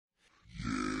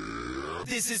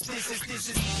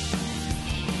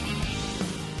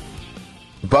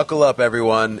Buckle up,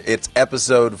 everyone. It's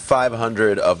episode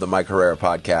 500 of the Herrera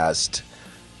podcast.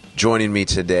 Joining me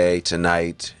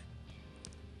tonight,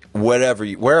 wherever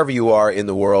you are in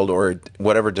the world or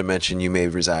whatever dimension you may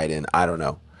reside in, I don't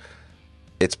know.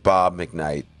 It's Bob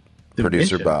McKnight,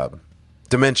 producer Bob.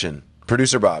 Dimension,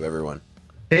 producer Bob, everyone.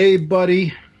 Hey,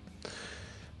 buddy.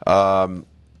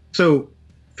 So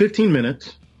 15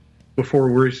 minutes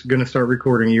before we're going to start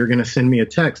recording, you're going to send me a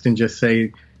text and just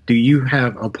say, do you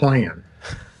have a plan?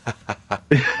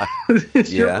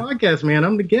 It's your podcast, man.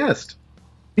 I'm the guest.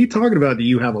 What are you talking about? Do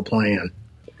you have a plan?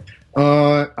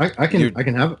 I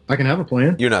can have a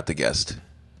plan. You're not the guest.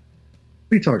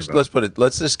 What are you talking about?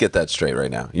 Let's just get that straight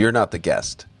right now. You're not the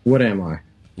guest. What am I?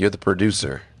 You're the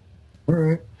producer. All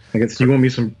right. I guess you want me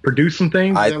to produce some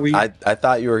things? I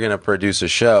thought you were going to produce a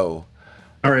show.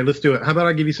 All right, let's do it. How about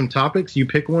I give you some topics? You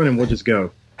pick one and we'll just go.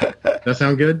 That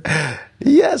sound good?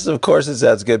 Yes, of course it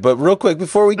sounds good. But real quick,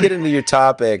 before we get into your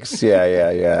topics,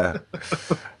 yeah.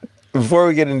 Before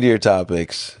we get into your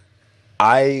topics,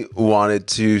 I wanted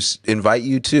to invite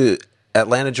you to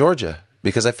Atlanta, Georgia,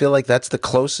 because I feel like that's the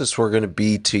closest we're going to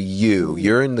be to you.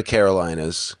 You're in the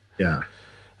Carolinas. Yeah.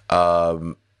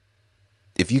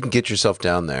 If you can get yourself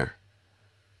down there,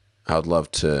 I would love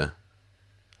to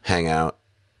hang out.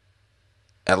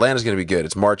 Atlanta's going to be good.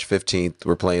 It's March 15th.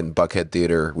 We're playing Buckhead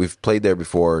Theater. We've played there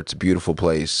before. It's a beautiful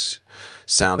place.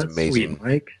 Sounds amazing. Sweet,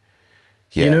 Mike.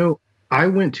 Yeah. You know, I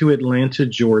went to Atlanta,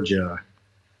 Georgia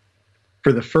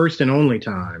for the first and only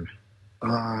time.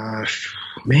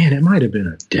 Man, it might have been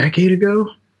a decade ago.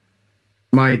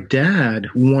 My dad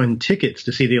won tickets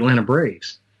to see the Atlanta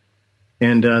Braves.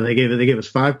 And they gave us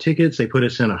 5 tickets. They put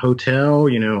us in a hotel,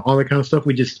 you know, all that kind of stuff.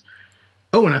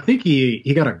 And I think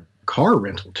he got a car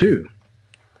rental too.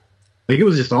 Like, it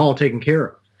was just all taken care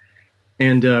of.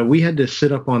 And we had to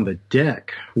sit up on the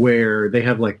deck where they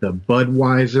have like the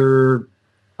Budweiser,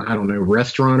 I don't know,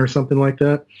 restaurant or something like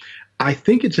that. I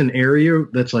think it's an area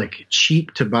that's like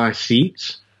cheap to buy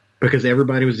seats because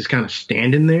everybody was just kind of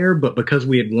standing there. But because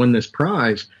we had won this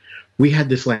prize, we had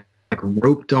this like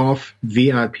roped off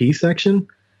VIP section,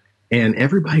 and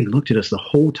everybody looked at us the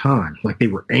whole time like they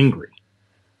were angry.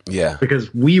 Yeah.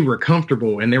 Because we were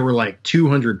comfortable, and there were like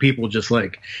 200 people just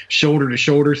like shoulder to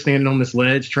shoulder standing on this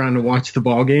ledge trying to watch the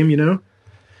ball game, you know?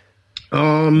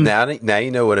 Now you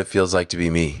know what it feels like to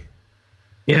be me.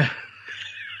 Yeah.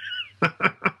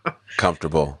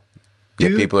 Comfortable.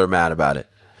 Dude, yeah, people are mad about it.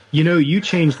 You know, you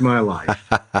changed my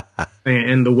life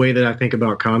and the way that I think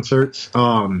about concerts.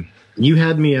 You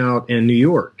had me out in New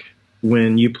York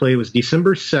when you played. It was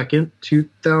December 2nd,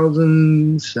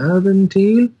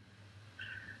 2017?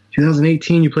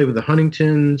 2018, you played with the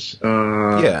Huntingtons,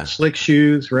 Slick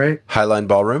Shoes, right? Highline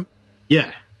Ballroom?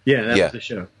 Yeah, that was the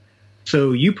show.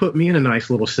 So you put me in a nice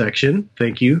little section.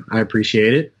 Thank you. I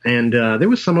appreciate it. And there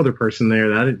was some other person there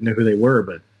that I didn't know who they were,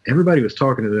 but everybody was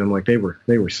talking to them like they were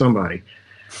somebody.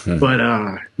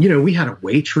 But, you know, we had a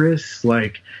waitress.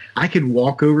 Like, I could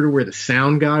walk over to where the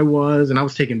sound guy was, and I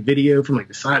was taking video from like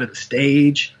the side of the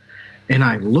stage. And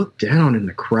I looked down in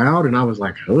the crowd, and I was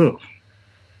like, oh,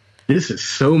 this is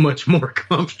so much more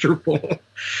comfortable.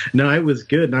 No, it was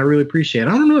good, and I really appreciate it.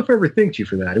 I don't know if I ever thanked you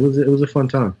for that. It was a fun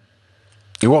time.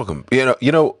 You're welcome. You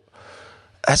know,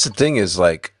 that's the thing is,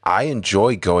 like, I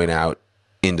enjoy going out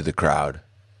into the crowd.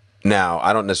 Now,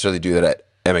 I don't necessarily do that at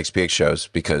MxPx shows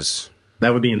because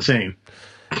that would be insane.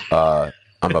 I'm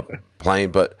a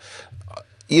plane, but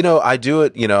you know, I do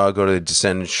it. You know, I'll go to a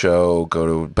Descendants show, go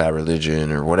to Bad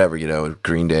Religion or whatever. You know,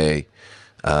 Green Day.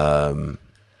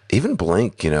 Even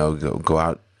Blink, you know, go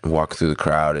out and walk through the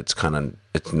crowd. It's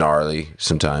gnarly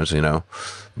sometimes, you know.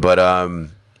 But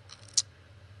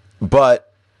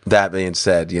that being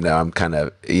said, you know, I'm kind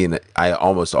of, you know, I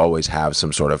almost always have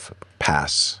some sort of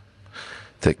pass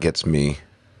that gets me,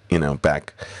 you know,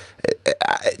 back.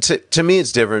 To me,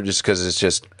 it's different just because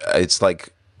it's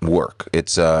like work.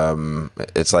 It's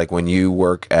like when you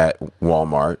work at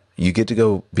Walmart, you get to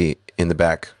go be in the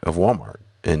back of Walmart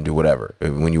and do whatever.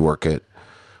 When you work at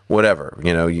whatever,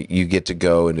 you know, you get to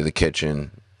go into the kitchen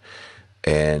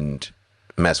and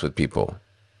mess with people.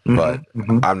 But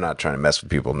I'm not trying to mess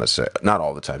with people necessarily. Not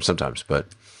all the time, sometimes. But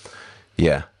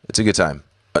yeah, it's a good time.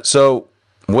 So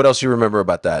what else you remember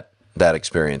about that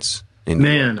experience?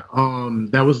 Man,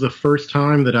 that was the first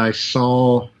time that I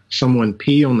saw someone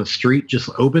pee on the street just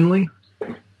openly.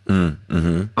 Tim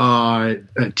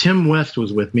West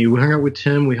was with me. We hung out with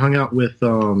Tim. We hung out with,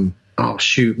 oh,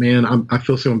 shoot, man. I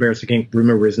feel so embarrassed. I can't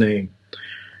remember his name.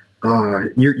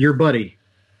 Your buddy.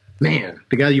 Man,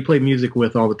 the guy you play music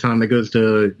with all the time that goes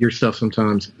to your stuff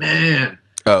sometimes. Man.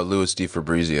 Oh, Louis D.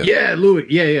 Fabrizio. Yeah, Louis.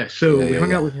 Yeah. So we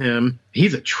hung yeah. out with him.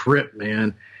 He's a trip,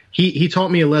 man. He taught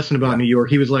me a lesson about New York.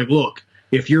 He was like, look,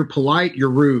 if you're polite, you're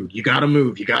rude. You got to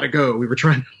move. You got to go. We were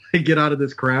trying to get out of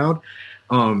this crowd.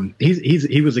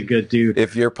 He was a good dude.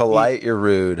 If you're polite, you're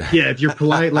rude. Yeah, if you're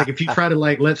polite, like if you try to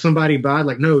like let somebody by,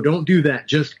 like, no, don't do that.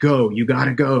 Just go. You got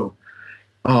to go.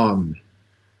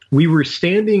 We were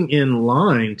standing in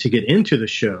line to get into the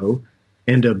show,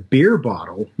 and a beer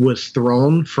bottle was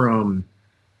thrown from,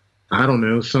 I don't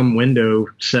know, some window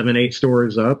 7-8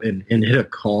 stories up and hit a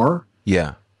car.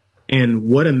 Yeah. And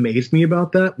what amazed me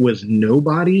about that was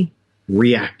nobody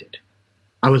reacted.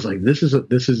 I was like, this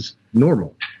is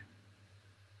normal.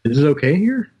 This is okay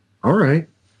here? All right.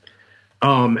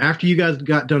 After you guys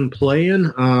got done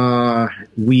playing,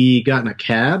 we got in a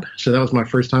cab. So that was my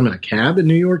first time in a cab in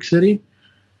New York City.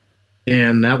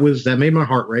 And that made my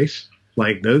heart race.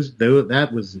 Like that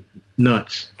was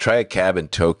nuts. Try a cab in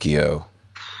Tokyo,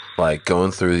 like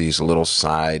going through these little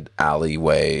side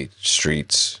alleyway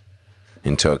streets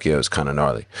in Tokyo is kind of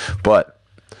gnarly. But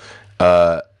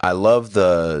I love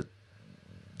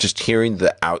just hearing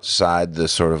the outside, the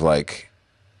sort of like,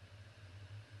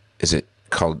 is it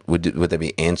called, would that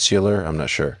be ansular? I'm not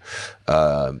sure.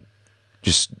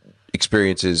 Just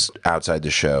experiences outside the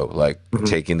show, like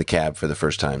taking the cab for the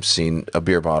first time, seeing a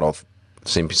beer bottle,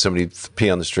 seeing somebody pee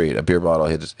on the street, a beer bottle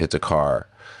hits a car.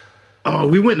 Oh,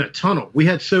 we went in a tunnel. We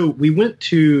went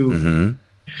to,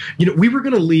 we were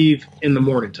going to leave in the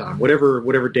morning time,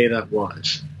 whatever day that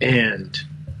was. And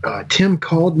Tim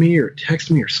called me or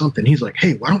texted me or something. He's like,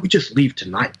 hey, why don't we just leave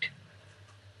tonight?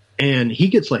 And he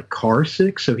gets like car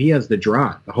sick, so he has to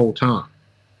drive the whole time.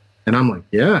 And I'm like,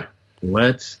 yeah,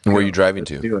 let's go. Where are you driving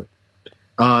to? Do it.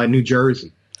 New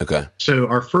Jersey. Okay. So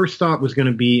our first stop was going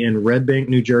to be in Red Bank,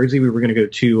 New Jersey. We were going to go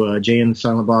to Jay and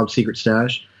Silent Bob's Secret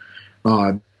Stash.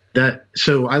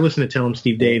 So I listen to Tell 'em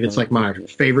Steve Dave. It's like my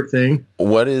favorite thing.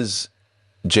 What is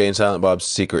Jay and Silent Bob's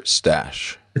Secret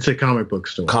Stash? It's a comic book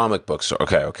store. Comic book store.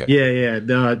 Okay.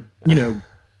 Yeah.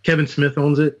 Kevin Smith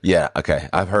owns it. Yeah. Okay.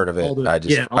 I've heard of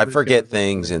it. I forget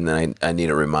things, and then I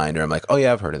need a reminder. I'm like, oh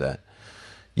yeah, I've heard of that.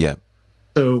 Yeah.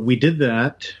 So we did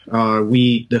that.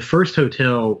 The first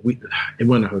hotel, it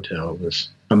wasn't a hotel, it was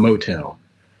a motel.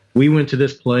 We went to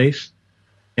this place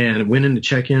and went in to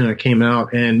check in, and I came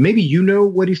out, and maybe you know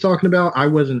what he's talking about. I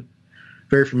wasn't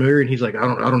very familiar, and he's like, I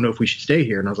don't know if we should stay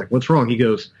here. And I was like, what's wrong? He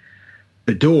goes,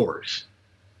 the doors,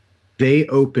 they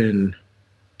open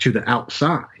to the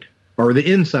outside or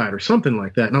the inside or something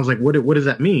like that. And I was like, what does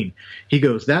that mean? He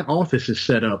goes, that office is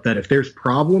set up that if there's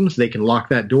problems, they can lock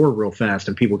that door real fast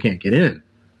and people can't get in.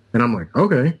 And I'm like,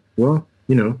 okay, well,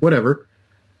 whatever.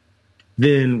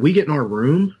 Then we get in our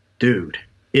room, dude,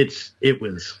 it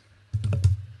was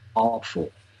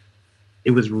awful.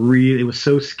 It was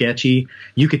so sketchy.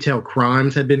 You could tell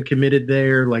crimes had been committed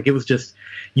there. Like, it was just,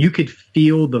 you could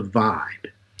feel the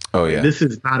vibe. Oh yeah. This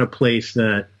is not a place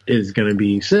that is going to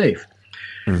be safe.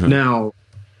 Mm-hmm. Now,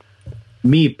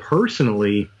 me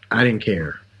personally, I didn't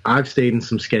care. I've stayed in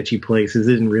some sketchy places.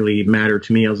 It didn't really matter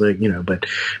to me. I was like,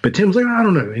 but Tim's like, I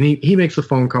don't know. And he makes a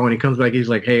phone call and he comes back. He's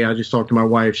like, hey, I just talked to my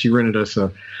wife. She rented us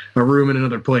a room in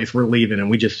another place. We're leaving. And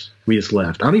we just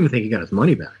left. I don't even think he got his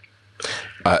money back.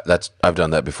 I've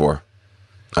done that before.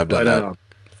 I've done that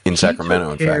in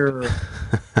Sacramento, in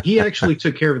fact. He actually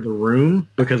took care of the room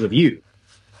because of you.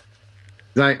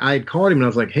 I had called him and I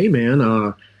was like, hey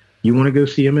man, you want to go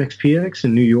see MxPx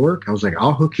in New York? I was like,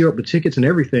 I'll hook you up with tickets and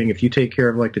everything if you take care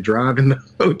of like the drive in the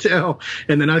hotel.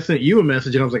 And then I sent you a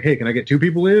message and I was like, hey, can I get 2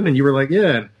 people in? And you were like,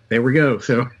 yeah, there we go.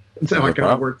 So that's how I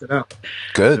kind of worked it out.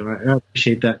 Good. So I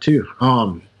appreciate that too.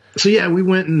 So yeah, we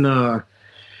went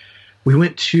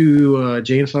to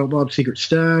Jay and Silent Bob's Secret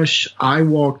Stash. I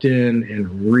walked in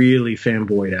and really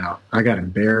fanboyed out. I got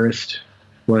embarrassed.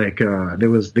 Like, there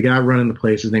was the guy running the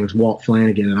place. His name was Walt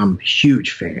Flanagan, and I'm a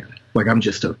huge fan. Like, I'm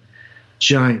just a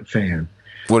giant fan.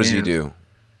 What does he do?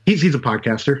 He's a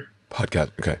podcaster.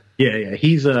 Podcast. Okay. Yeah.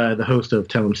 He's the host of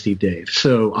Tell 'em Steve Dave.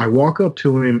 So I walk up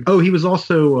to him. Oh, he was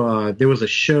also there was a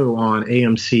show on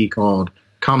AMC called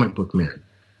Comic Book Men.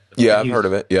 Yeah, I've heard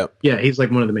of it. Yep. Yeah, he's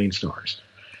like one of the main stars.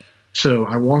 So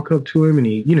I walk up to him and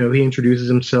he introduces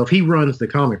himself. He runs the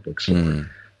comic book store. Mm.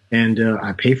 And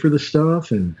I pay for the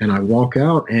stuff and I walk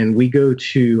out and we go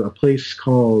to a place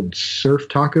called Surf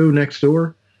Taco next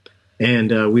door.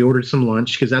 And we ordered some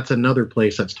lunch because that's another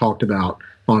place that's talked about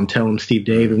on Tell 'em Steve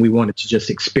Dave. And we wanted to just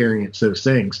experience those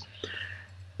things.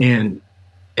 And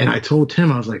I told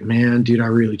Tim, I was like, man, dude, I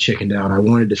really chickened out. I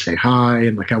wanted to say hi.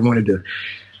 And like, I wanted to,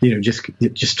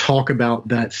 just talk about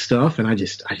that stuff. And I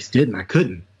just didn't. I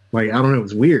couldn't. Like, I don't know. It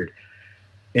was weird.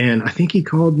 And I think he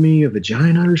called me a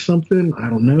vagina or something. I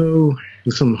don't know,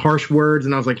 some harsh words.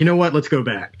 And I was like, you know what? Let's go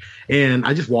back. And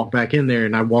I just walked back in there,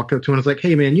 and I walked up to him. And I was like,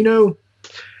 hey, man,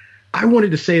 I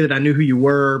wanted to say that I knew who you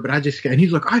were, but and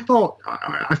he's like, I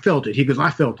felt it. He goes, I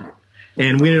felt it.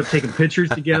 And we ended up taking pictures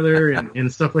together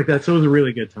and stuff like that. So it was a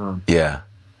really good time. Yeah.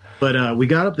 But we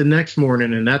got up the next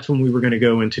morning, and that's when we were going to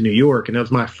go into New York. And that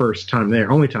was my first time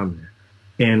there, only time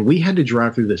there. And we had to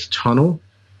drive through this tunnel,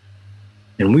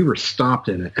 and we were stopped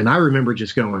in it. And I remember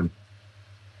just going,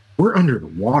 we're under the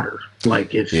water.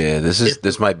 Like,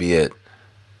 this might be it.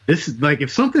 This is like,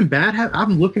 if something bad happens,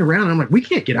 I'm looking around, and I'm like, we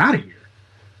can't get out of here.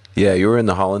 Yeah, you were in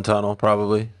the Holland Tunnel,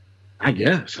 probably. I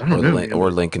guess. I don't know.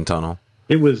 Or Lincoln Tunnel.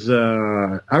 It was,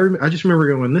 I just remember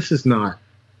going,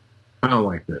 I don't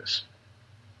like this.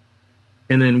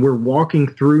 And then we're walking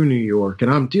through New York,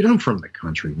 and I'm from the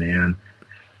country, man.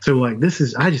 So like,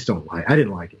 I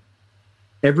didn't like it.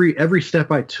 Every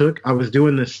step I took, I was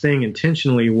doing this thing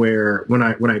intentionally where when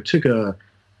I took a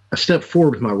step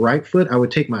forward with my right foot, I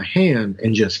would take my hand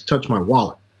and just touch my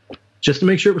wallet just to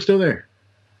make sure it was still there.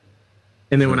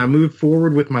 And then when I moved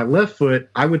forward with my left foot,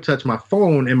 I would touch my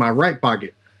phone in my right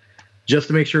pocket just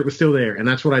to make sure it was still there. And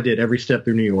that's what I did every step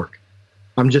through New York.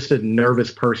 I'm just a nervous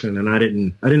person, and I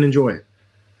didn't enjoy it.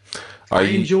 I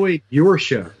enjoyed your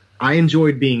show. I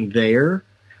enjoyed being there.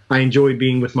 I enjoyed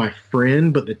being with my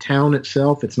friend, but the town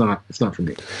itself, it's not for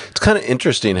me. It's kind of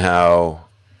interesting how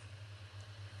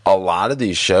a lot of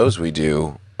these shows we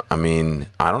do, I mean,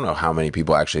 I don't know how many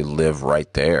people actually live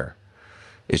right there.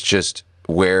 It's just,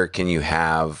 where can you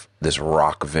have this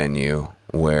rock venue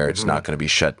where it's not going to be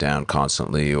shut down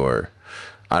constantly, or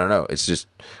I don't know. It's just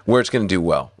where it's going to do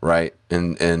well, right?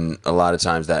 And a lot of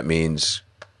times that means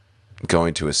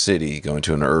going to a city, going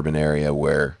to an urban area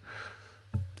where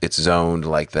it's zoned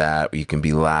like that. You can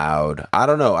be loud. I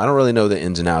don't know. I don't really know the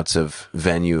ins and outs of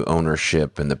venue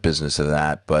ownership and the business of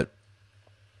that, but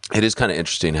it is kind of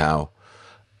interesting how,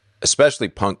 especially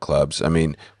punk clubs. I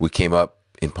mean, we came up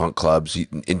in punk clubs.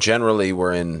 And generally,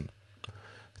 we're in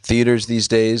theaters these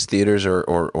days. Theaters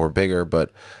or bigger,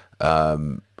 but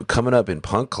coming up in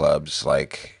punk clubs,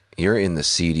 like, you're in the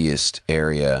seediest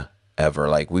area ever.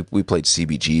 Like, we played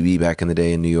CBGB back in the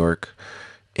day in New York,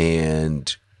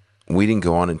 and we didn't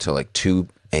go on until like 2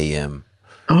 a.m.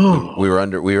 Oh, we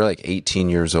were like 18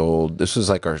 years old. This was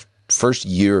like our first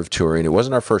year of touring. It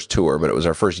wasn't our first tour, but it was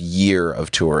our first year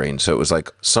of touring. So it was like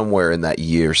somewhere in that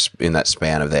year, in that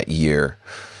span of that year.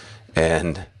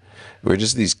 And we're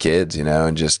just these kids,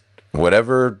 and just what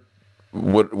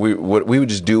we would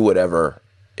just do whatever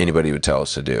anybody would tell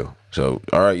us to do. So,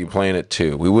 all right, you're playing at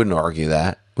 2. We wouldn't argue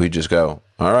that. We'd just go,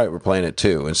 all right, we're playing at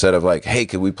 2. Instead of like, hey,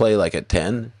 could we play like at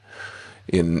 10?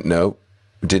 No,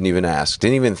 didn't even ask.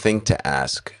 Didn't even think to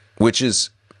ask, which is,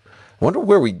 I wonder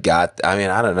where we got. I mean,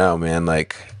 I don't know, man.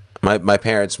 Like, my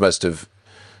parents must have.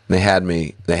 They had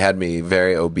me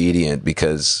very obedient,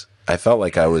 because I felt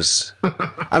like I was.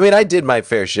 I mean, I did my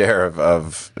fair share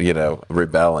of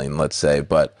rebelling, let's say.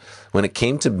 But when it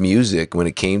came to music, when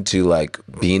it came to like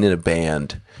being in a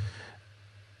band,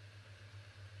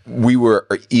 we were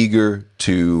eager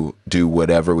to do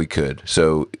whatever we could.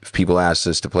 So if people asked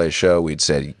us to play a show, we'd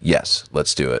say yes,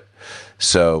 let's do it.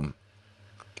 So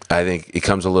I think it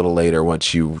comes a little later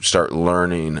once you start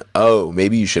learning, oh,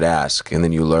 maybe you should ask, and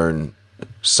then you learn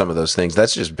some of those things.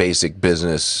 That's just basic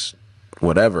business,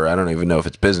 whatever. I don't even know if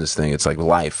it's business thing. It's like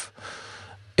life.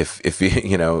 If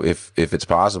it's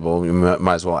possible, you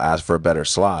might as well ask for a better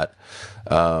slot.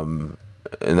 And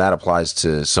that applies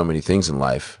to so many things in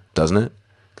life, doesn't it?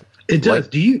 It does.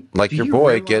 Do you your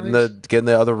boy realize... getting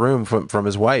the other room from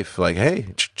his wife? Like, hey.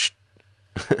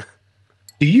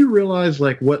 Do you realize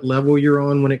like what level you're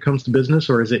on when it comes to business,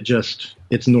 or is it just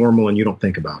it's normal and you don't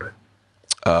think about it?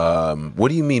 What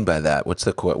do you mean by that? What's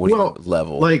the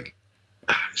level? Like,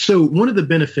 so one of the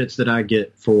benefits that I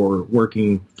get for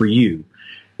working for you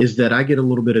is that I get a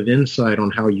little bit of insight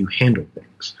on how you handle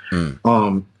things.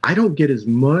 I don't get as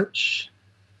much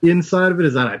inside of it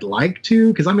as I'd like to,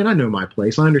 because I mean, I know my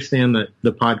place. I understand that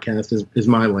the podcast is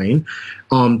my lane,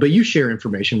 but you share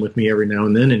information with me every now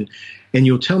and then, and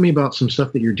you'll tell me about some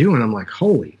stuff that you're doing. I'm like,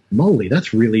 holy moly,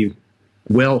 that's really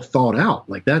well thought out.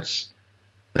 Like, that's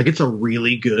like, it's a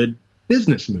really good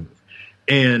business move.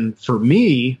 And for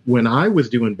me, when I was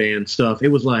doing band stuff, it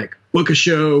was like, book a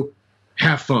show,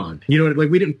 have fun. Like,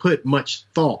 we didn't put much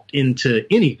thought into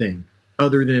anything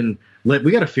other than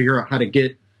we got to figure out how to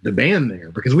get the band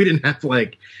there, because we didn't have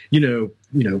like,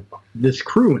 this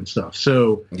crew and stuff.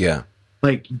 So yeah,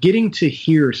 like getting to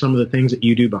hear some of the things that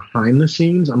you do behind the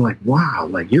scenes, I'm like, wow,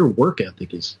 like your work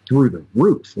ethic is through the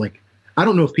roof. Like, I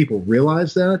don't know if people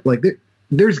realize that. Like,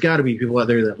 there's got to be people out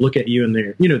there that look at you and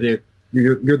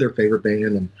you're their favorite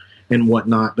band and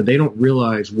whatnot, but they don't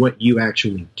realize what you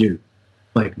actually do,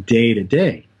 like day to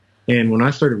day. And when I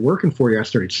started working for you, I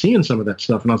started seeing some of that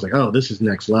stuff, and I was like, oh, this is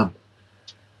next level.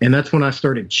 And that's when I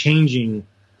started changing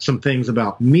some things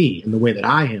about me and the way that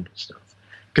I handle stuff,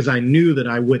 because I knew that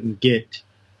I wouldn't get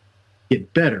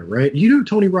better, right? You know who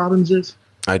Tony Robbins is?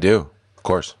 I do, of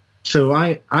course. So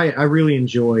I really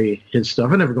enjoy his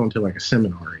stuff. I never go into like a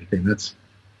seminar or anything. That's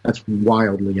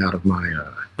wildly out of my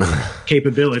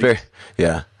capability.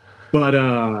 Yeah. But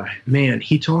man,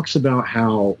 he talks about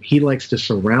how he likes to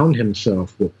surround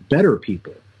himself with better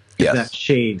people. Yes. That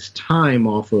shaves time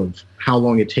off of how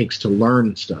long it takes to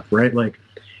learn stuff, right? Like,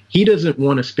 he doesn't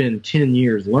want to spend 10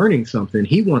 years learning something.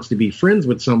 He wants to be friends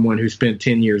with someone who spent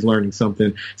 10 years learning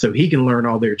something so he can learn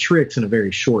all their tricks in a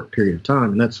very short period of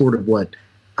time. And that's sort of what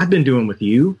I've been doing with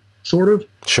you, sort of.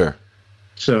 Sure.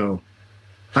 So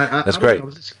that's great.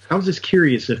 I was just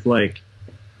curious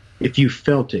if you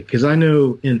felt it, because I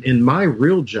know in my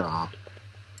real job,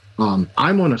 I'm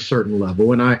on a certain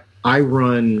level, and I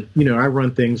run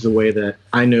things the way that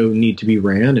I know need to be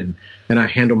ran, and I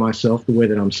handle myself the way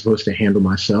that I'm supposed to handle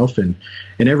myself. And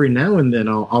every now and then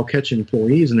I'll catch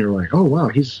employees and they're like, oh wow,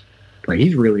 he's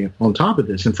really on top of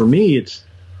this. And for me, it's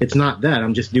not that.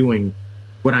 I'm just doing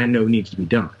what I know needs to be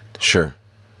done. Sure.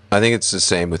 I think it's the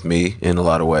same with me in a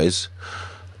lot of ways.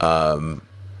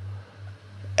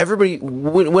 Everybody,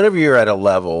 whenever you're at a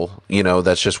level,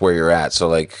 that's just where you're at. So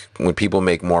like when people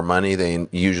make more money, they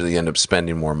usually end up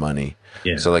spending more money.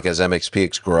 Yeah. So like as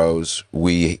MxPx grows,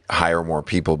 we hire more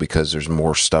people because there's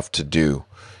more stuff to do,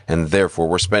 and therefore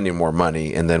we're spending more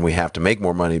money, and then we have to make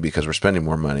more money because we're spending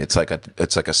more money. It's like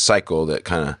a cycle that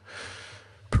kind of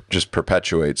just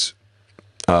perpetuates.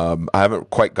 I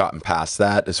haven't quite gotten past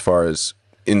that as far as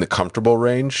in the comfortable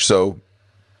range. So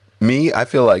me, I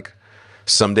feel like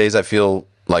some days I feel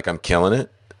like I'm killing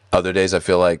it. Other days I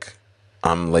feel like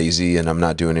I'm lazy and I'm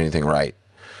not doing anything right.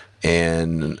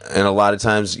 And a lot of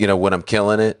times, when I'm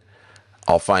killing it,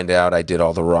 I'll find out I did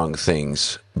all the wrong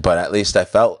things, but at least I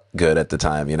felt good at the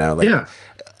time, Yeah.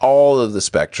 All of the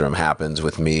spectrum happens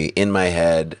with me in my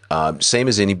head. Same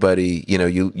as anybody,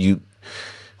 there's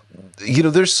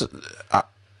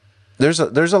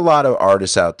a lot of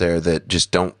artists out there that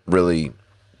just don't really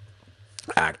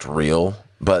act real,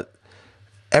 but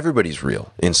everybody's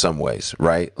real in some ways,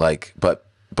 right? Like, but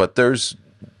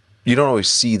you don't always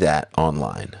see that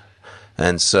online.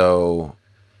 And so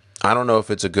I don't know if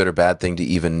it's a good or bad thing to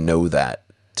even know that,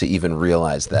 to even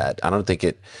realize that. I don't think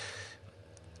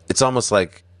it's almost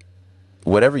like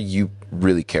whatever you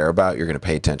really care about, you're going to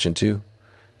pay attention to.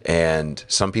 And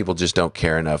some people just don't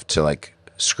care enough to like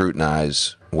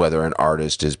scrutinize whether an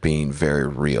artist is being very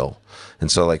real.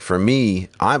 And so like for me,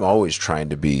 I'm always trying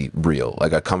to be real.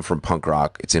 Like I come from punk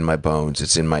rock. It's in my bones.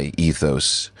 It's in my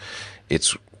ethos.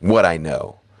 It's what I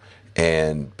know.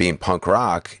 And being punk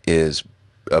rock is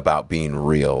about being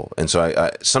real. And so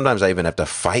I sometimes I even have to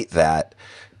fight that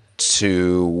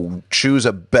to choose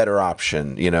a better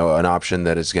option, an option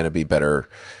that is going to be better.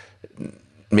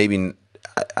 Maybe,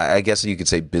 I guess you could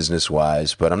say business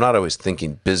wise, but I'm not always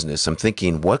thinking business. I'm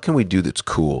thinking, what can we do that's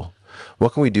cool?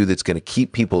 What can we do that's going to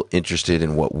keep people interested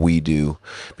in what we do?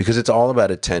 Because it's all about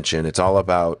attention. It's all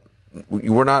about,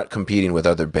 we're not competing with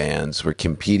other bands. We're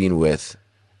competing with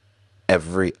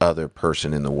every other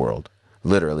person in the world.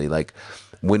 Literally. Like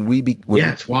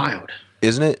it's wild.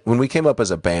 Isn't it? When we came up as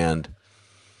a band,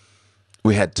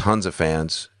 we had tons of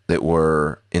fans that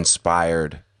were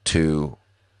inspired to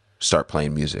start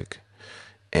playing music.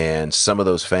 And some of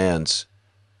those fans,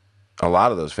 a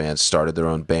lot of those fans started their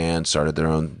own band, started their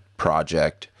own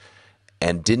project,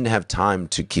 and didn't have time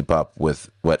to keep up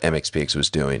with what MxPx was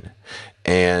doing.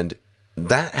 And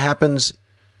that happens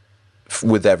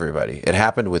with everybody. It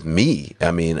happened with me. I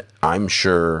mean, I'm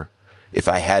sure if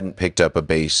I hadn't picked up a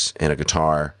bass and a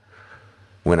guitar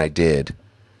when I did,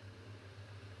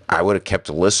 I would have kept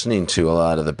listening to a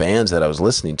lot of the bands that I was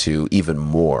listening to even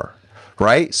more.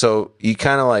 Right? So you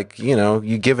kind of like,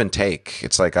 you give and take.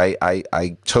 It's like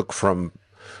I took from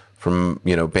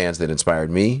bands that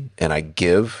inspired me, and I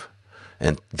give,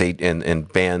 and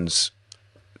and bands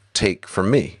take from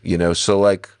me, so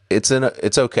like it's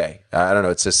okay. I don't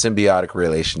know. It's a symbiotic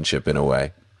relationship in a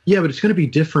way. Yeah, but it's going to be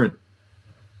different.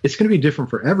 It's going to be different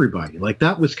for everybody. Like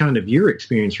that was kind of your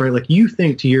experience, right? Like you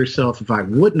think to yourself, if I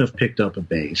wouldn't have picked up a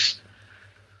bass,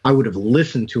 I would have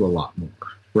listened to a lot more,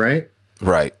 right?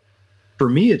 Right. For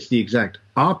me, it's the exact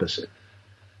opposite.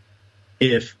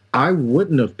 If I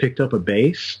wouldn't have picked up a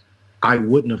bass, I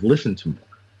wouldn't have listened to more.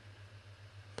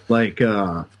 Like,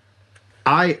 I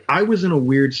was in a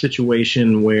weird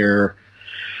situation where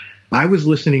I was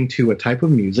listening to a type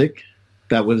of music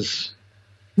that was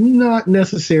not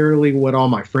necessarily what all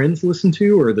my friends listen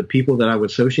to or the people that I would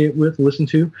associate with listen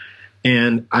to.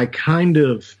 And I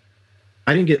didn't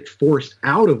get forced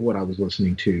out of what I was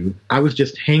listening to. I was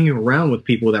just hanging around with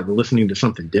people that were listening to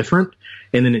something different.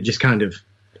 And then it just kind of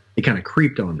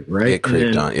creeped on me, right? It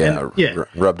creeped on,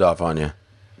 rubbed off on you.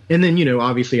 And then,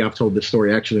 obviously I've told this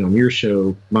story actually on your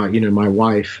show. My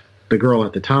wife, the girl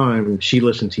at the time, she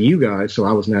listened to you guys. So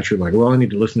I was naturally like, well, I need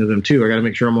to listen to them too. I got to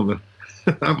make sure I'm on the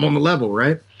I'm on the level,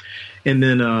 right? And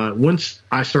then once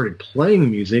I started playing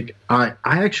music, I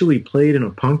actually played in a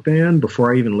punk band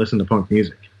before I even listened to punk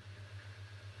music.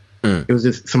 It was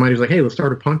just somebody was like, "Hey, let's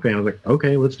start a punk band." I was like,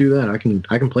 "Okay, let's do that. I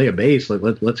can play a bass. Like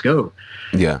let's go."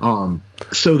 Yeah.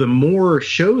 So the more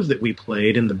shows that we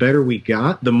played and the better we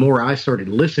got, the more I started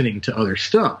listening to other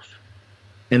stuff,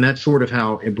 and that's sort of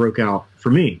how it broke out for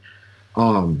me.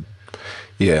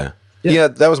 Yeah,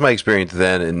 that was my experience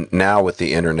then, and now with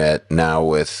the internet, now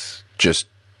with just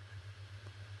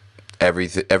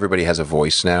everybody has a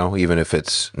voice now, even if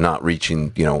it's not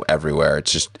reaching everywhere.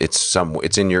 It's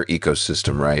in your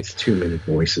ecosystem, right? It's too many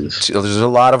voices. There's a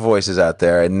lot of voices out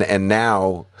there, and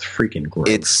now it's freaking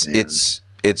gross.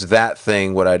 It's that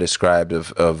thing what I described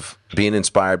of being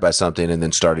inspired by something and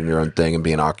then starting your own thing and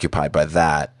being occupied by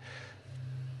that.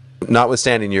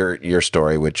 Notwithstanding your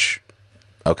story, which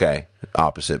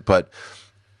opposite, but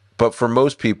for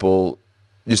most people,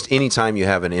 just anytime you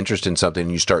have an interest in something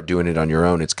and you start doing it on your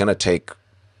own, it's gonna take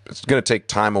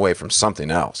time away from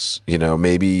something else.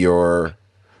 Maybe your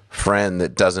friend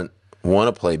that doesn't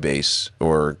want to play bass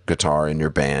or guitar in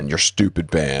your band, your stupid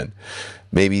band,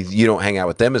 maybe you don't hang out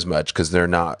with them as much because they're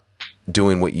not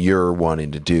doing what you're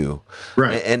wanting to do.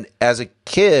 Right. And as a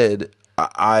kid,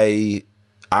 I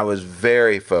was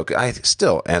very focused. I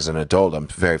still, as an adult, I'm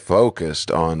very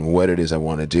focused on what it is I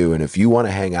want to do. And if you want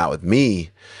to hang out with me,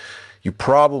 you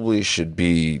probably should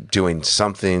be doing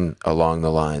something along the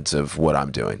lines of what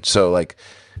I'm doing. So like,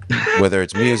 whether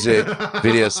it's music,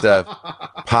 video stuff,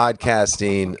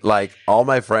 podcasting, like all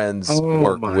my friends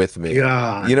work with me.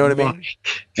 God, you know what I mean?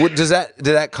 Did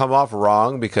that come off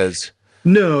wrong? Because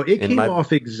no, it came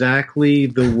off exactly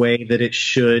the way that it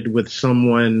should with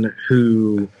someone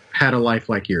who had a life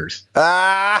like yours.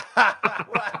 What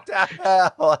the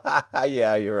hell?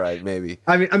 Yeah, you're right. Maybe.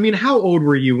 I mean, how old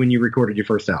were you when you recorded your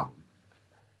first album?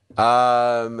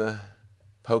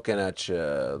 Poking at you.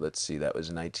 Let's see. That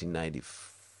was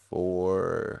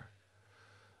 1994.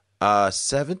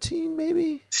 17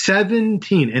 maybe.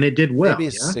 17, and it did well.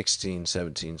 Maybe 16,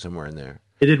 17, somewhere in there.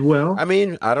 It did well. I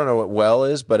mean, I don't know what well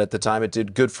is, but at the time, it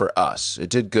did good for us.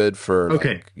 It did good for I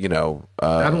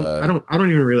don't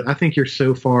even really. I think you're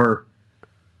so far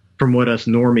from what us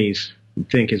normies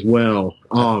think as well.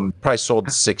 Probably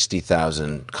sold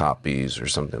 60,000 copies or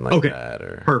something like that.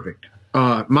 Or perfect.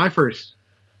 My first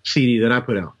CD that I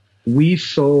put out, we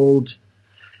sold,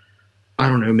 I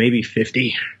don't know, maybe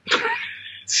 50,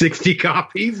 60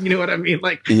 copies. You know what I mean?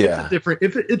 Like, yeah.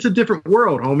 It's a different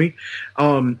world, homie.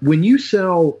 When you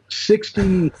sell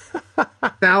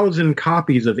 60,000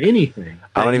 copies of anything,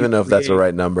 I don't even know if that's the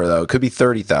right number though. It could be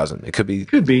 30,000. It could be,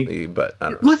 but I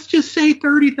don't know. Let's just say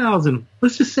 30,000.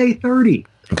 Let's just say 30.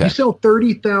 Okay. You sell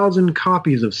 30,000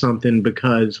 copies of something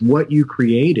because what you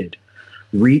created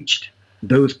reached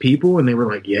those people and they were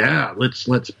like, yeah, let's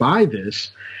buy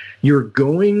this. You're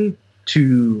going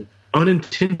to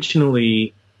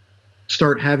unintentionally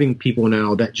start having people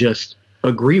now that just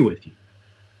agree with you,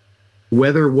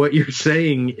 whether what you're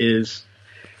saying is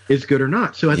good or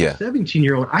not. So as a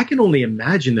 17-year-old, I can only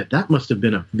imagine that must have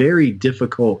been a very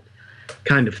difficult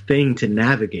kind of thing to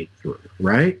navigate through,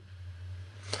 right?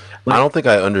 I don't think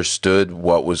I understood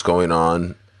what was going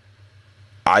on.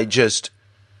 I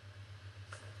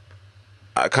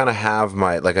kind of have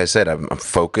like I said, I'm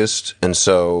focused. And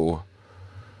so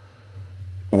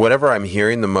whatever I'm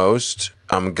hearing the most,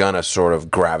 I'm going to sort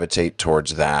of gravitate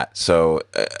towards that. So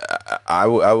I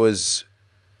was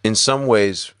in some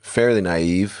ways fairly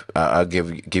naive. I'll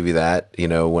give you that,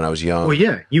 when I was young. Well,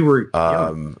 yeah, you were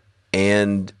young.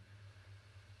 And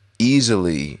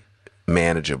easily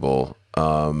manageable.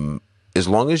 As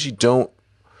long as you don't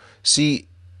see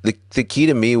the key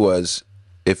to me was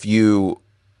if you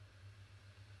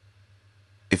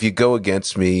go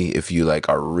against me, if you like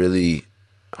are really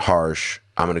harsh,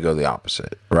 I'm going to go the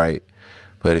opposite. Right.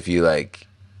 But if you like,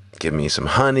 give me some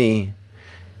honey,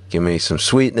 give me some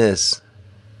sweetness,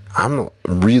 I'm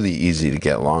really easy to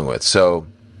get along with. So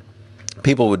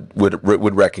people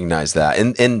would recognize that.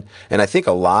 And I think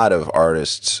a lot of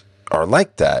artists are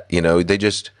like that. They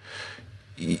just,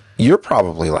 you're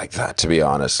probably like that, to be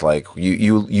honest. Like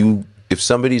you if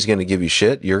somebody's going to give you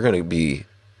shit, you're going to be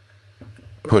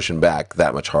pushing back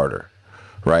that much harder,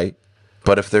 right?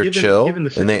 But if they're chill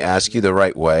and they ask you the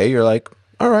right way, you're like,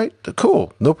 all right,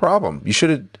 cool, no problem. You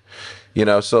should have, you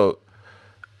know. So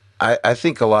I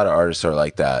think a lot of artists are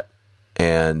like that,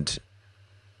 and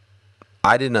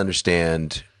I didn't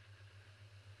understand.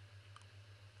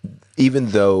 Even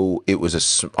though it was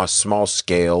a small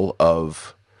scale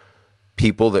of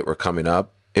people that were coming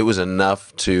up, it was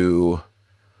enough to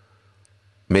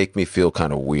make me feel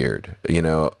kind of weird, you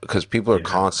know, because people are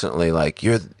constantly like,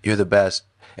 you're the best.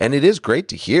 And it is great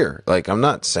to hear. Like, I'm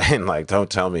not saying like,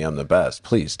 don't tell me I'm the best.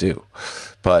 Please do.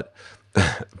 But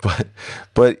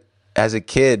as a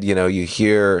kid, you know, you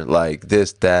hear like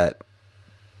this, that,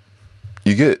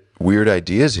 you get weird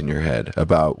ideas in your head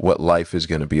about what life is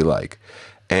going to be like.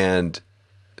 And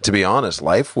to be honest,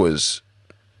 life was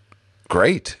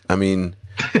great. I mean,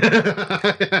 you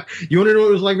want to know what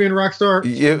it was like being a rock star?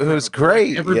 It was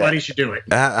great. Everybody should do it.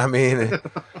 I mean,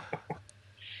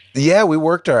 yeah, we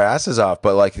worked our asses off,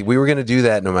 but like we were going to do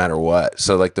that no matter what.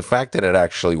 So like the fact that it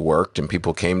actually worked and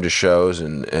people came to shows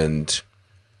and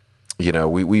you know,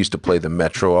 we used to play the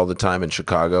Metro all the time in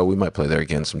Chicago. We might play there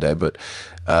again someday, but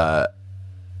I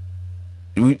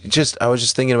was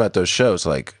just thinking about those shows.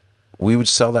 Like, we would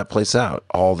sell that place out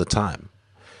all the time.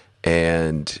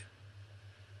 And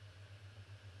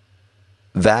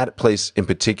that place in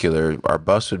particular, our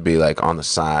bus would be like on the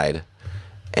side,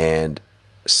 and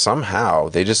somehow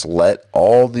they just let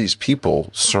all these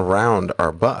people surround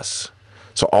our bus.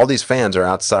 So all these fans are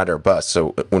outside our bus. So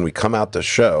when we come out the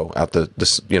show, after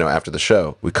the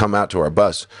show, we come out to our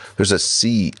bus, there's a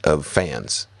sea of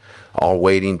fans all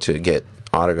waiting to get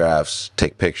autographs,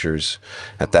 take pictures.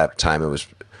 At that time, it was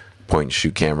point and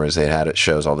shoot cameras they had at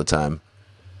shows all the time.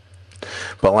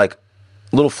 But like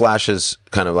little flashes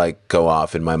kind of like go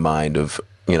off in my mind of,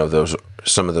 you know,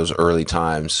 some of those early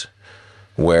times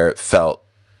where it felt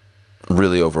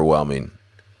really overwhelming,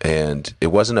 and it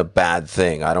wasn't a bad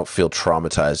thing. I don't feel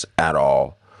traumatized at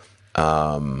all.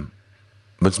 But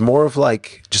it's more of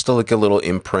like just like a little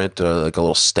imprint, or like a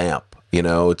little stamp, you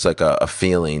know. It's like a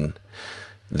feeling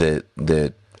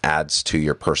that adds to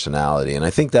your personality. And I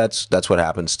think that's what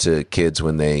happens to kids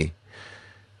when they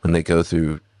go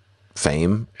through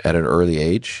fame at an early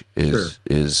age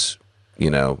is,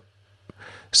 you know,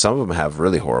 some of them have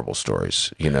really horrible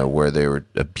stories, you know, where they were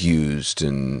abused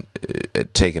and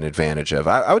taken advantage of.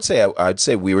 I'd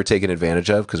say we were taken advantage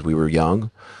of because we were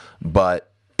young, but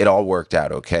it all worked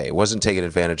out okay. It wasn't taken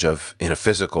advantage of in a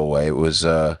physical way. It was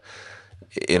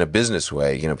in a business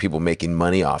way, you know, people making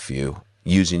money off you,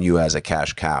 using you as a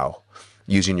cash cow,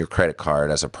 using your credit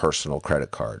card as a personal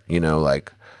credit card, you know,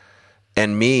 like,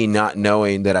 and me not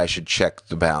knowing that I should check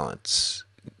the balance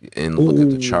and look at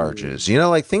the charges, you know,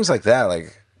 like things like that.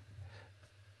 Like,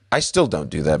 I still don't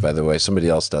do that, by the way. Somebody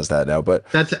else does that now, but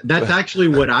that's actually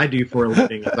what I do for a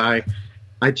living. Is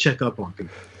I check up on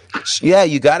people. Yeah,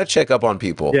 you got to check up on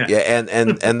people. Yeah,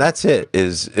 and that's it. You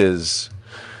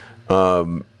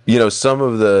know, some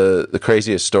of the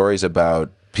craziest stories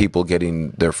about people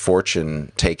getting their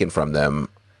fortune taken from them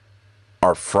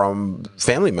are from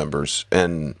family members.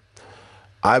 And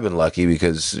I've been lucky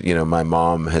because, you know, my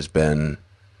mom has been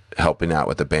helping out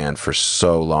with the band for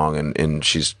so long, and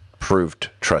she's proved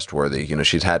trustworthy. You know,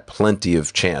 she's had plenty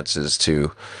of chances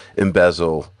to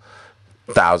embezzle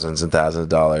thousands and thousands of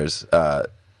dollars.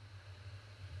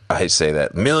 I say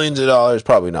that millions of dollars,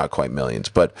 probably not quite millions,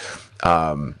 but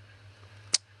yeah,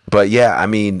 I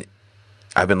mean,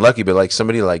 I've been lucky, but like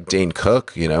somebody like Dane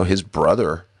Cook, you know, his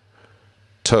brother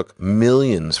took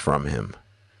millions from him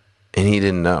and he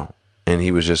didn't know. And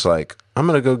he was just like, I'm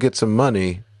going to go get some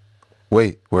money.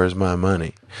 Wait, where's my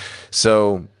money?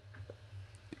 So,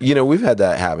 you know, we've had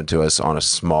that happen to us on a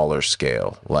smaller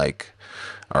scale. Like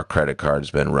our credit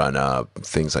card's been run up,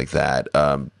 things like that.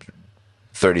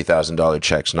 $30,000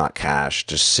 checks, not cash,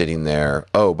 just sitting there.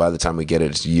 Oh, by the time we get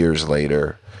it, it's years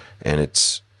later and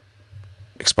it's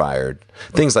expired.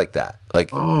 Things like that.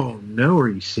 Like, oh no, are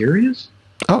you serious?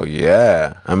 Oh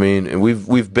yeah. I mean,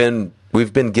 we've been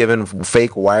given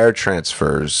fake wire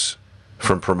transfers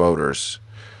from promoters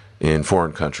in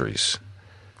foreign countries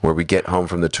where we get home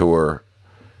from the tour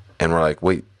and we're like,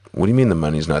 wait, what do you mean the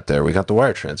money's not there? We got the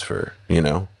wire transfer, you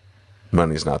know?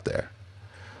 Money's not there.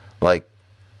 Like,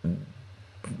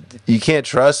 you can't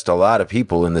trust a lot of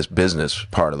people in this business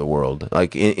part of the world.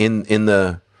 Like in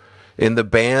the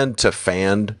band to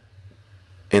fan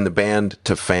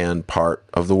part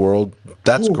of the world,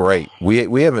 that's great.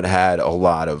 We haven't had a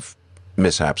lot of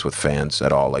mishaps with fans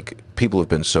at all. Like, people have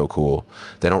been so cool.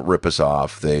 They don't rip us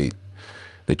off. They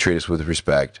treat us with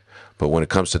respect. But when it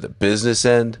comes to the business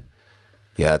end,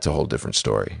 yeah, that's a whole different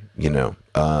story. You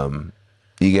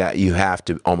have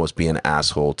to almost be an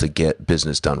asshole to get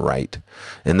business done right,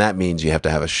 and that means you have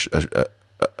to have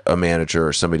a manager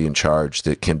or somebody in charge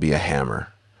that can be a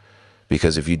hammer,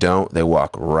 because if you don't, they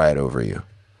walk right over you,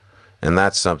 and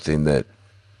that's something that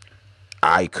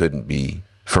I couldn't be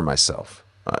for myself.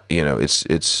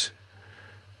 It's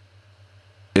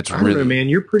I don't really know, man.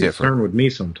 You're pretty different. stern with me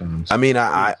sometimes. I mean,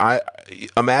 I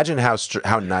imagine how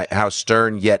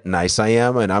stern yet nice I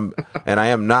am, and I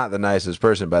am not the nicest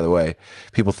person, by the way.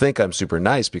 People think I'm super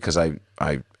nice because I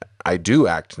do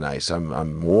act nice.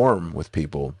 I'm warm with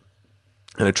people,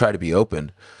 and I try to be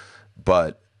open.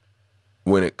 But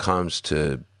when it comes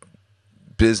to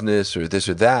business or this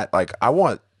or that, like I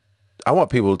want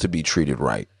people to be treated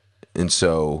right, and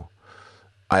so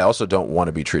I also don't want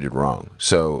to be treated wrong.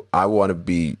 So I want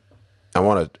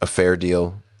a fair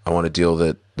deal. I want a deal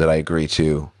that I agree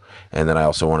to. And then I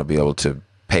also want to be able to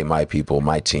pay my people,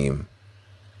 my team,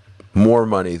 more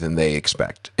money than they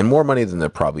expect, and more money than they're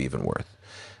probably even worth.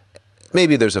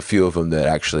 Maybe there's a few of them that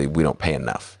actually we don't pay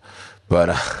enough, but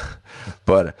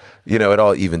it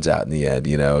all evens out in the end.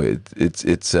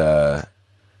 It's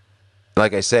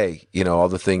like I say, all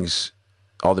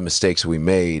the mistakes we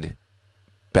made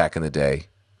back in the day,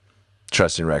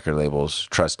 trusting record labels,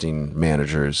 trusting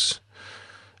managers,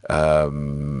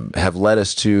 have led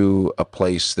us to a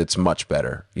place that's much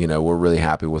better. We're really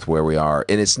happy with where we are,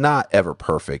 and it's not ever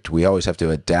perfect. We always have to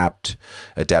adapt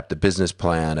the business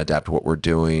plan, adapt what we're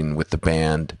doing with the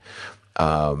band.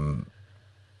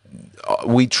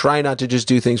 We try not to just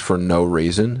do things for no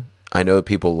reason. I know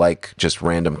people like just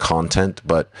random content,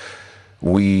 but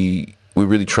we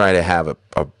really try to have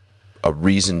a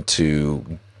reason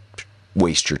to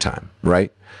waste your time,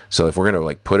 right? So if we're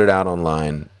gonna put it out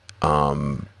online,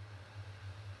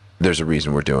 there's a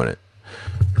reason we're doing it,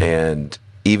 and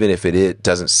even if it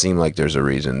doesn't seem like there's a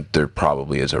reason, there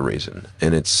probably is a reason,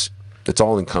 and it's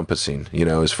all encompassing.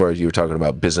 As far as you were talking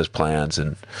about business plans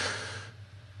and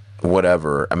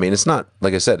whatever. I mean, it's not,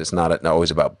 like I said, it's not always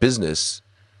about business,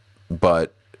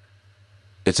 but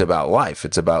it's about life.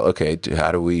 It's about, okay,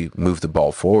 how do we move the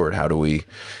ball forward? How do we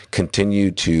continue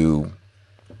to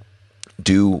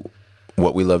do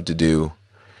what we love to do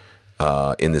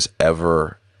in this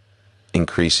ever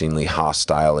increasingly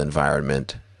hostile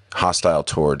environment, hostile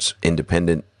towards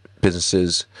independent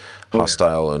businesses,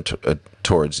 hostile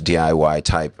towards DIY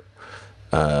type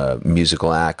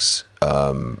musical acts.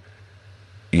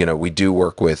 We do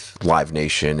work with Live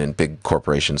Nation and big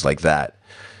corporations like that,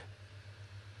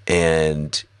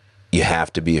 and you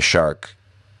have to be a shark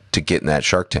to get in that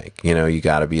shark tank. You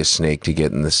got to be a snake to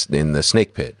get in the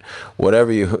snake pit,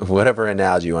 whatever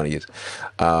analogy you want to use,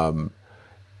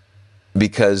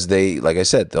 because like I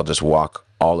said, they'll just walk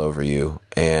all over you.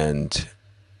 And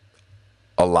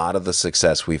a lot of the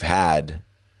success we've had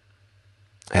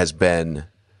has been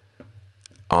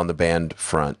on the band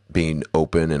front, being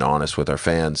open and honest with our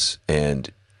fans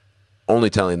and only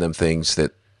telling them things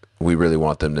that we really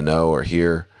want them to know or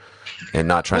hear, and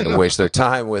not trying to waste their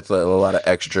time with a lot of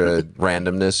extra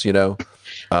randomness,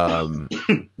 Yeah,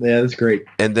 that's great.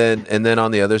 And then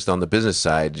on the business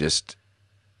side, just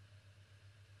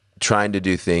trying to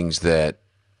do things that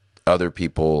other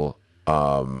people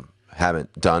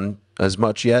haven't done as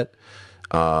much yet.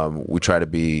 We try to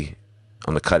be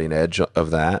on the cutting edge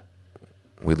of that.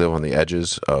 We live on the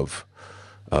edges of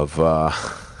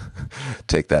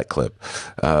take that clip,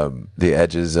 the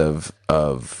edges of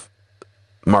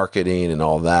marketing and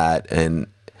all that, and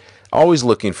always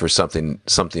looking for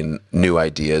something new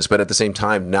ideas, but at the same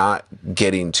time not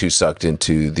getting too sucked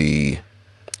into the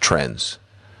trends.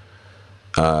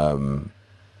 We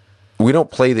don't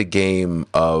play the game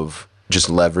of just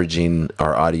leveraging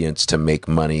our audience to make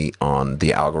money on the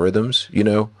algorithms.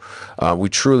 We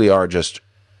truly are just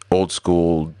old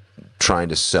school, trying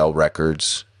to sell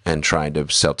records and trying to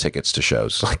sell tickets to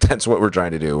shows. Like, that's what we're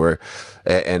trying to do.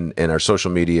 And our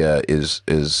social media is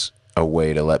a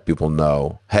way to let people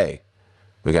know, hey,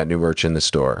 we got new merch in the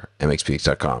store,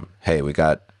 MxPx.com. Hey, we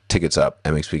got tickets up,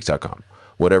 MxPx.com.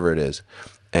 Whatever it is.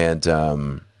 And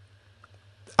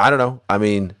I don't know. I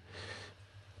mean,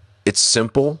 it's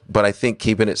simple, but I think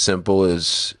keeping it simple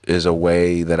is a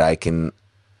way that I can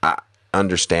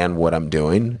understand what I'm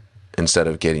doing instead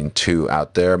of getting too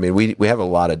out there. I mean, we have a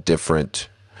lot of different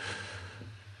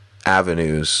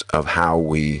avenues of how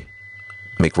we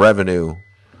make revenue,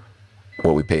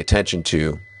 what we pay attention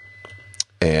to,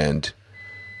 and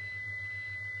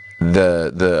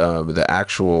the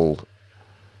actual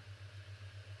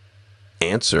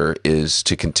answer is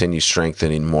to continue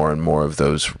strengthening more and more of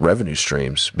those revenue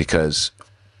streams, because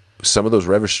some of those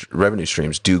revenue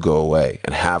streams do go away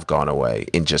and have gone away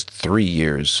in just 3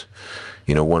 years.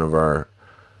 You know, one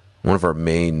of our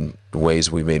main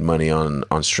ways we made money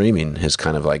on streaming has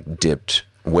kind of like dipped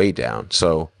way down.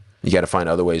 So you got to find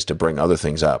other ways to bring other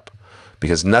things up,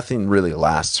 because nothing really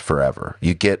lasts forever.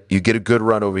 You get a good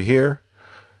run over here,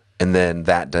 and then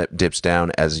that dips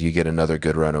down as you get another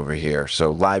good run over here.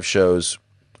 So live shows,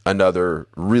 another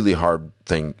really hard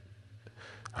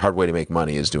way to make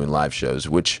money is doing live shows,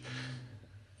 which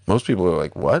most people are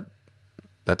like, what?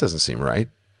 That doesn't seem right.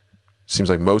 Seems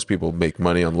like most people make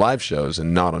money on live shows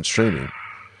and not on streaming.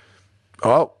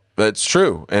 Oh, that's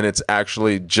true. And it's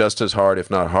actually just as hard,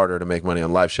 if not harder, to make money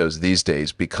on live shows these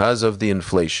days because of the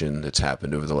inflation that's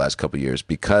happened over the last couple of years,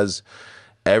 because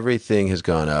everything has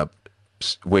gone up.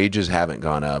 Wages haven't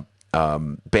gone up.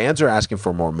 Bands are asking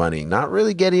for more money, not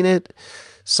really getting it.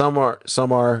 Some are,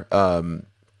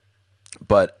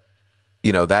 but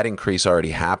you know, that increase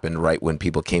already happened right when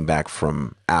people came back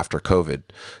from after COVID.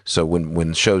 So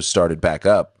when shows started back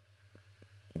up,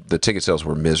 the ticket sales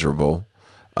were miserable.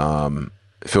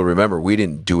 If you'll remember, we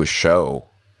didn't do a show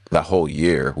that whole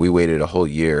year. We waited a whole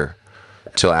year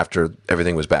till after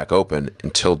everything was back open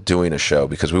until doing a show,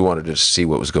 because we wanted to see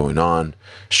what was going on.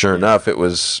 Sure enough, it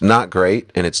was not great,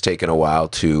 and it's taken a while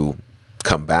to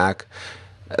come back.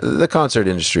 The concert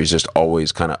industry is just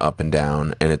always kind of up and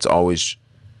down, and it's always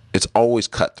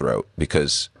cutthroat,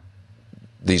 because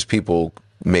these people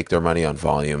make their money on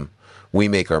volume. We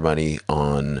make our money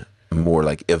on more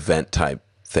like event type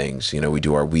things. You know, we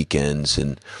do our weekends,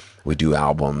 and we do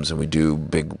albums, and we do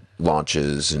big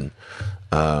launches, and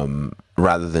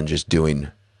rather than just doing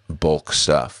bulk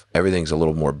stuff, everything's a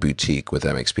little more boutique with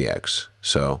MxPx.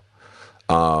 So,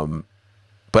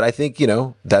 but I think, you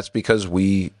know, that's because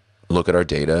we look at our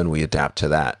data and we adapt to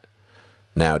that.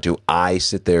 Now, do I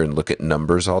sit there and look at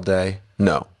numbers all day?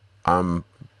 No, I'm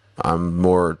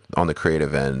more on the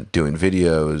creative end, doing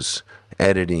videos,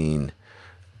 editing,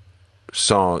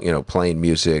 playing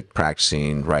music,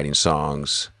 practicing, writing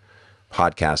songs,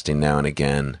 podcasting now and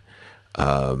again,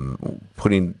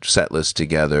 putting set lists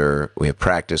together. We have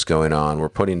practice going on. We're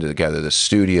putting together the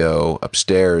studio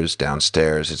upstairs,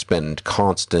 downstairs. It's been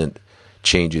constant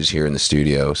changes here in the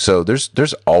studio. So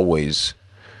there's always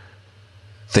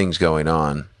things going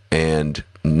on, and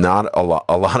not a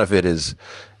lot of it is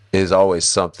always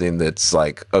something that's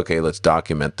like, okay, let's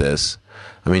document this.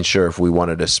 I mean, sure, if we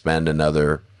wanted to spend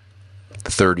another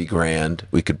 30 grand,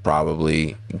 we could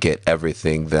probably get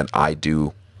everything that I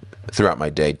do throughout my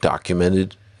day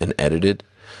documented and edited.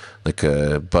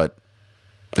 But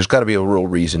there's got to be a real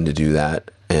reason to do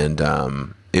that, and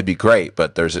it'd be great.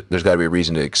 But there's got to be a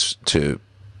reason to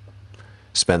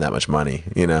spend that much money.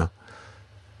 You know,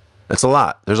 it's a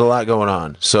lot. There's a lot going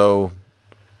on. So,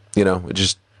 you know, I'm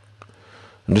just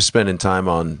spending time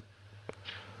on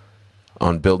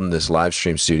building this live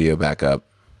stream studio back up.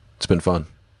 It's been fun.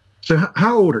 So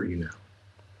how old are you now?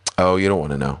 Oh, you don't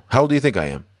want to know. How old do you think I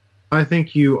am? I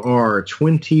think you are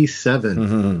 27.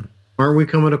 Mm-hmm. Aren't we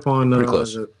coming up on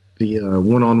the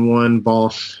one-on-one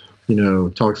boss,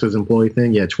 talks to his employee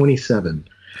thing? Yeah, 27.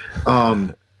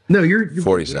 No, you're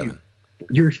 47.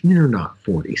 You're not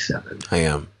 47. I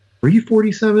am. Were you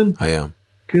 47? I am.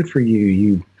 Good for you,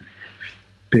 you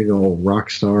big old rock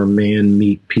star man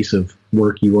meat piece of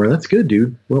work you are. That's good,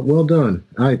 dude. Well done.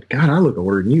 I look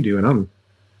older than you do, and I'm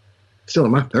still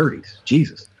in my 30s.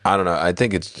 Jesus. I don't know. I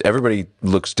think everybody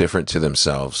looks different to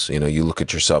themselves. You know, you look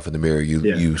at yourself in the mirror,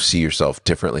 you see yourself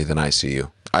differently than I see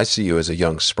you. I see you as a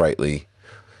young, sprightly,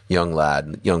 young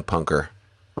lad, young punker.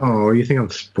 Oh, you think I'm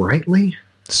sprightly?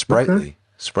 Sprightly. Okay.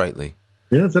 Sprightly.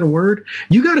 Yeah, is that a word?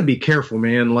 You got to be careful,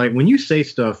 man. Like, when you say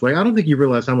stuff, like, I don't think you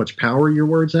realize how much power your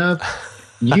words have.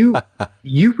 You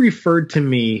referred to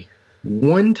me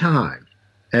one time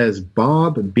as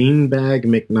Bob Beanbag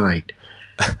McKnight.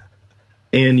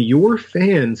 And your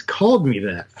fans called me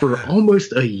that for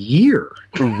almost a year.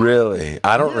 Really?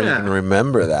 I don't even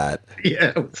remember that.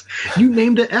 Yeah. You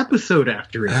named an episode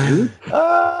after it, dude.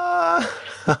 I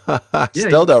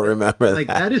still don't remember that. Like,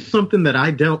 that is something that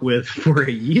I dealt with for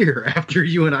a year after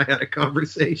you and I had a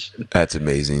conversation. That's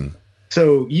amazing.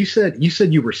 So you said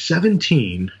you were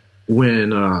 17 when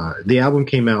the album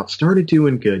came out, started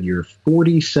doing good. You're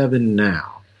 47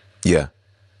 now. Yeah.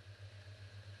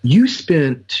 You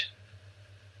spent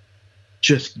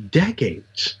just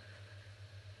decades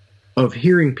of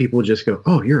hearing people just go,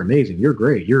 "Oh, you're amazing. You're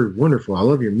great. You're wonderful. I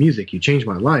love your music. You changed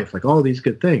my life." Like, all these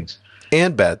good things.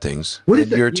 And bad things. What is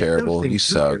that? You're terrible. You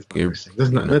suck.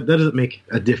 That doesn't make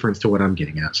a difference to what I'm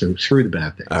getting at. So screw the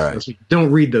bad things. All right.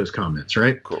 Don't read those comments,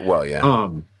 right? Cool. Well, yeah.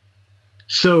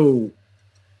 So,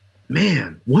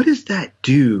 man, what does that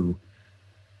do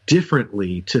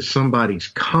differently to somebody's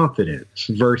confidence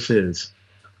versus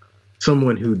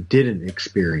someone who didn't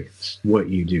experience what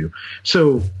you do.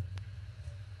 So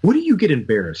what do you get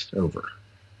embarrassed over?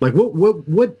 Like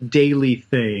what daily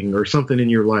thing or something in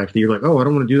your life that you're like, oh, I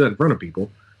don't want to do that in front of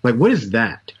people. Like, what is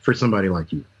that for somebody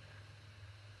like you?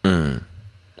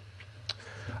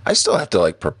 I still have to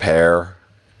like prepare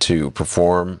to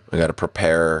perform. I got to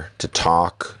prepare to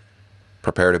talk,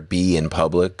 prepare to be in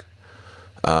public.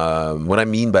 What I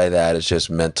mean by that is just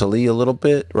mentally a little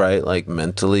bit, right? Like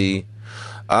mentally,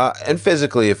 and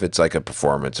physically, if it's like a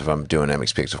performance, if I'm doing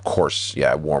MxPx, of course,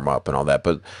 yeah, I warm up and all that.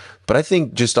 But I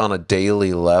think just on a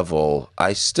daily level,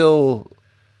 I still,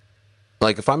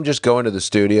 like if I'm just going to the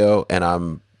studio and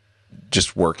I'm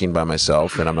just working by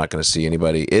myself and I'm not going to see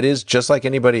anybody, it is just like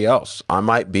anybody else. I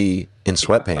might be in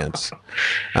sweatpants.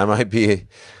 I might be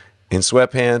in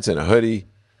sweatpants and a hoodie,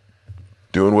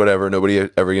 doing whatever. Nobody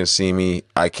ever going to see me.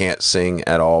 I can't sing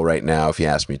at all right now if you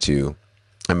ask me to.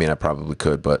 I mean, I probably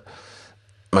could, but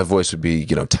my voice would be,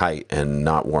 tight and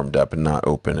not warmed up and not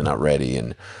open and not ready.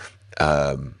 And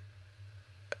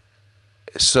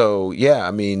so, yeah,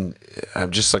 I mean,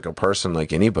 I'm just like a person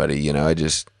like anybody,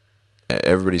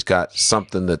 everybody's got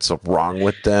something that's wrong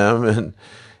with them.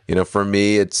 And, for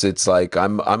me, it's like,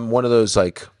 I'm one of those,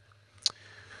 like,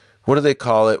 what do they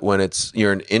call it when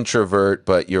you're an introvert,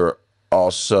 but you're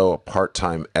also a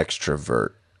part-time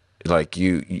extrovert? Like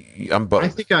I'm both. I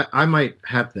think I might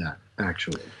have that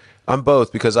actually. I'm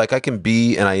both because like I can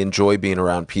be and I enjoy being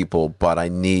around people, but I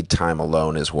need time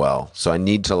alone as well. So I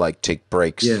need to like take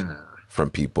breaks from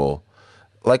people,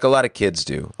 like a lot of kids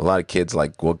do. A lot of kids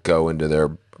like will go into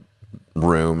their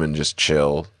room and just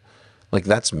chill. Like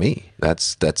that's me.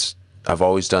 That's I've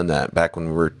always done that. Back when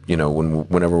we were,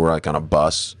 whenever we're like on a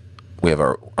bus, we have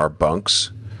our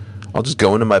bunks. I'll just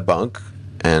go into my bunk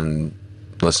and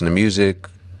listen to music,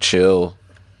 chill,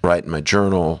 write in my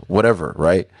journal, whatever,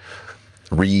 right?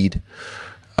 Read.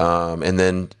 And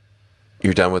then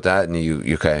you're done with that and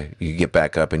you get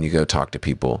back up and you go talk to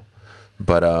people.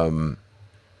 But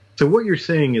so what you're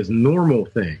saying is normal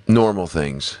things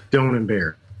don't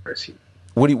embarrass you.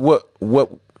 What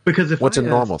because what's a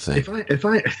normal thing? If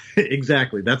I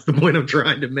exactly, that's the point I'm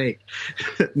trying to make.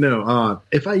 No,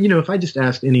 if I just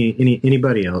asked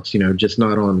anybody else, just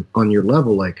not on your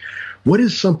level, like, what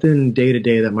is something day to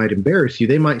day that might embarrass you?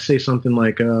 They might say something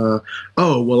like, oh,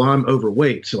 well, I'm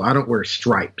overweight, so I don't wear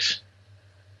stripes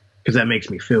because that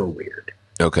makes me feel weird.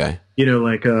 Okay.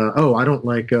 Like, oh, I don't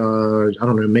like, I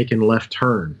don't know, making left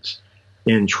turns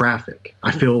in traffic.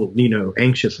 I feel,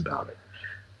 anxious about it.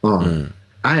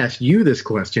 I asked you this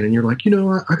question and you're like,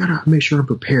 I gotta make sure I'm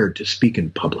prepared to speak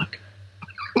in public.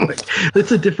 Like,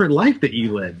 it's a different life that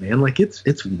you led, man. Like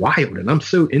it's wild. And I'm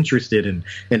so interested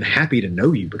and happy to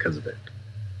know you because of it.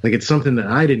 Like it's something that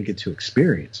I didn't get to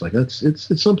experience. Like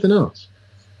it's something else.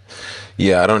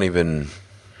 Yeah.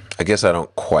 I guess I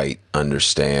don't quite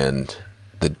understand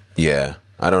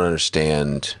I don't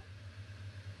understand.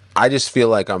 I just feel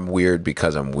like I'm weird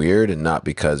because I'm weird and not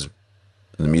because of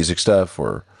the music stuff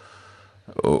or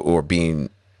being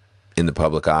in the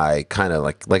public eye. Kind of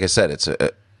like I said, it's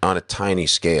on a tiny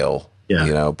scale,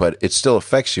 but it still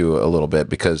affects you a little bit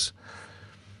because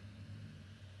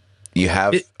you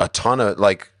have a ton of,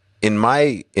 like, in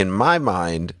my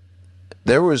mind,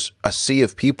 there was a sea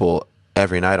of people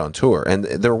every night on tour, and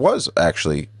there was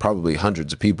actually probably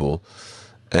hundreds of people.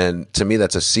 And to me,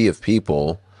 that's a sea of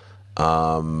people,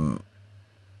 all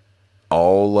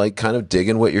like kind of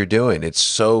digging what you're doing. It's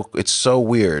so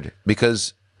weird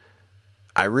because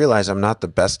I realize I'm not the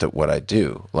best at what I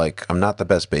do. Like I'm not the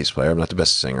best bass player. I'm not the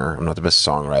best singer. I'm not the best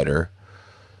songwriter,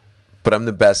 but I'm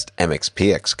the best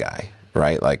MxPx guy,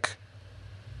 right? Like,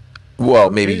 well,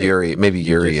 okay. Maybe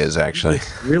Yuri is actually.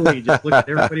 Really just look at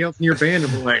everybody else in your band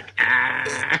and be like, ah.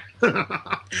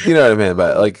 You know what I mean?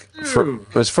 But like,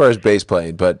 as far as bass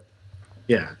playing, but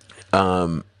yeah,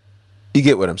 you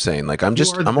get what I'm saying. Like, I'm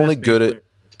only good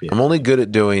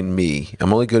at doing me.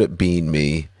 I'm only good at being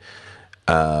me.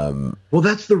 Well,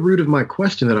 that's the root of my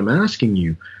question that I'm asking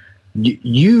you.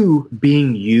 You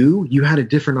being you had a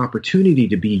different opportunity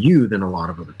to be you than a lot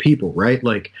of other people, right?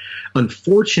 Like,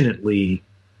 unfortunately,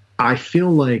 I feel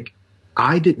like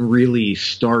I didn't really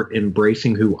start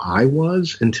embracing who I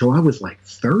was until I was like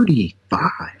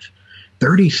 35,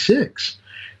 36.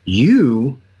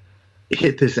 You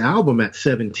hit this album at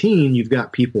 17. You've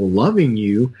got people loving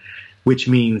you, which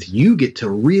means you get to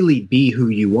really be who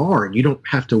you are. And you don't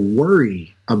have to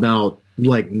worry about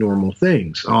like normal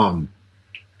things.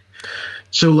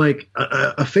 So like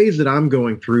a phase that I'm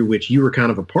going through, which you were kind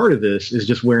of a part of this, is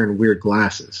just wearing weird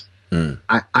glasses.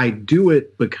 I do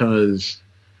it because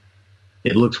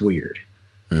it looks weird.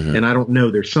 And I don't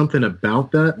know, there's something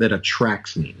about that that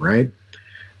attracts me, right?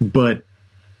 But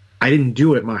I didn't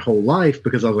do it my whole life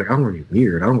because I was like, I don't want to be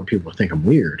weird. I don't want people to think I'm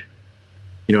weird.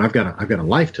 You know, I've got a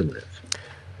life to live.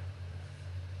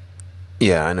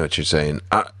 Yeah, I know what you're saying.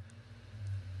 I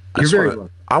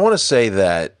want to say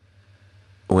that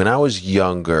when I was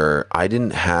younger, I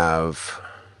didn't have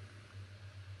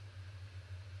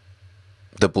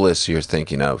the bliss you're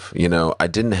thinking of. You know, I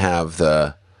didn't have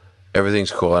the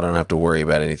everything's cool. I don't have to worry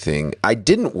about anything. I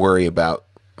didn't worry about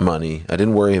money. I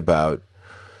didn't worry about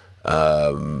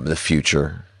the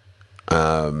future.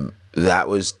 That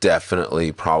was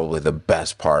definitely probably the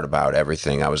best part about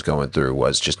everything I was going through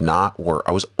was just not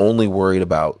I was only worried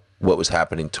about what was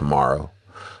happening tomorrow.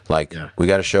 Like, we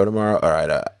got a show tomorrow. All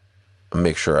right.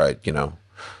 Make sure I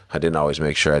didn't always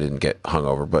make sure I didn't get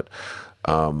hungover, but,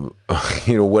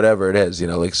 you know, whatever it is, you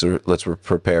know, like, so let's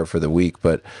prepare for the week,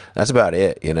 but that's about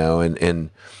it, you know? And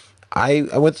I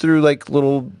went through like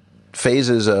little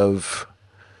phases of,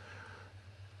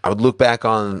 I would look back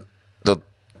on the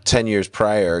 10 years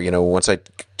prior, you know, once I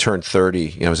turned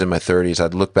 30, you know, I was in my 30s,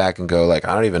 I'd look back and go like,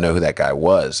 I don't even know who that guy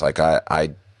was. Like,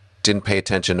 I didn't pay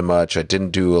attention to much. I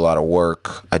didn't do a lot of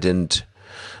work.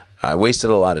 I wasted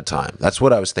a lot of time. That's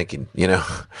what I was thinking, you know?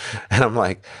 And I'm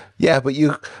like, yeah, but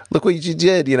look what you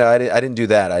did. You know, I didn't do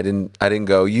that. I didn't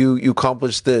go, you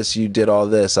accomplished this. You did all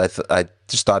this. I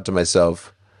just thought to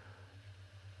myself,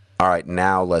 all right,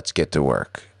 now let's get to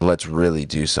work. Let's really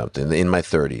do something in my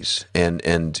 30s.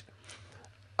 And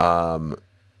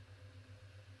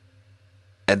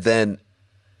then,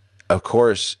 of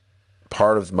course,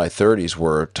 part of my 30s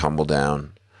were tumble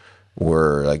down.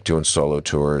 We're like doing solo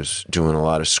tours, doing a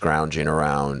lot of scrounging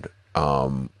around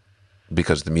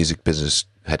because the music business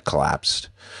had collapsed.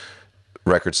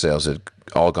 Record sales had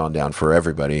all gone down for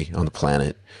everybody on the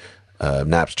planet.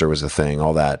 Napster was the thing,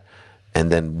 all that.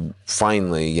 And then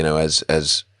finally, you know,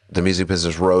 as the music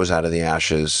business rose out of the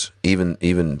ashes,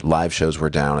 even live shows were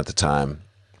down at the time.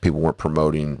 People weren't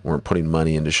putting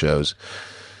money into shows.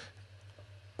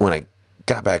 When I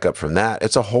got back up from that,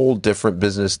 it's a whole different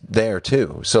business there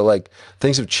too. So like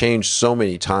things have changed so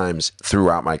many times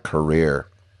throughout my career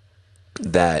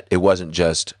that it wasn't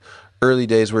just early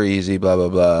days were easy, blah, blah,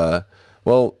 blah.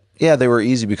 Well, yeah, they were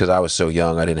easy because I was so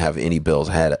young. I didn't have any bills.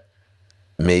 I had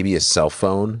maybe a cell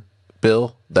phone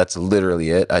bill. That's literally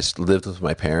it. I lived with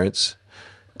my parents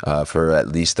for at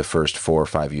least the first 4 or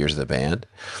 5 years of the band.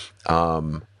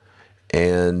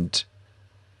 And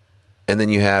then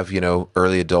you have, you know,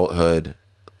 early adulthood.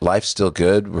 Life's still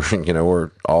good.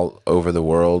 We're all over the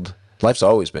world. Life's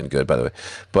always been good, by the way.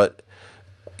 But,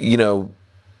 you know,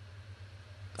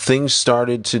 things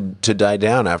started to die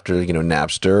down after, you know,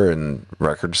 Napster, and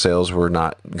record sales were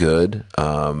not good.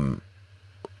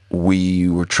 We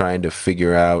were trying to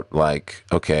figure out, like,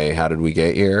 okay, how did we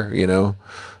get here? You know,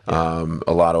 in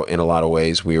a lot of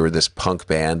ways, we were this punk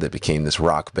band that became this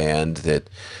rock band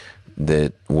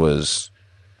that was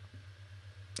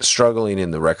struggling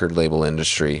in the record label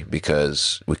industry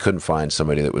because we couldn't find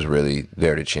somebody that was really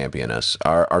there to champion us.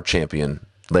 Our champion,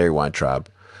 Larry Weintraub,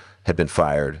 had been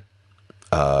fired.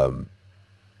 There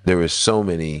was so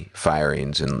many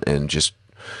firings and just,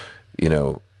 you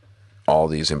know, all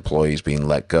these employees being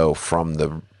let go from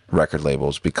the record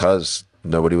labels because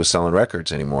nobody was selling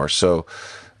records anymore. So,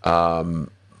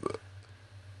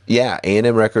 yeah,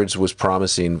 A&M Records was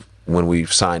promising when we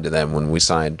signed to them, when we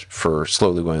signed for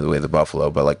Slowly Going the Way of the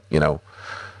Buffalo, but like, you know,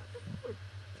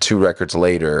 2 records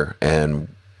later, and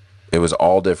it was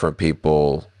all different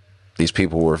people. These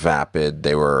people were vapid.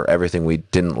 They were everything we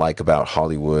didn't like about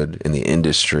Hollywood in the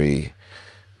industry.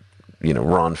 You know,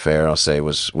 Ron Fair, I'll say,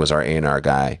 was our A&R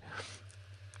guy.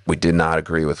 We did not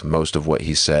agree with most of what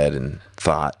he said and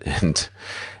thought, and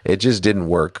it just didn't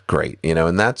work great, you know.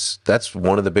 And that's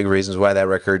one of the big reasons why that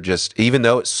record just, even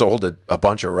though it sold a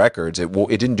bunch of records, it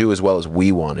didn't do as well as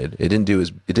we wanted. It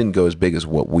didn't go as big as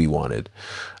what we wanted.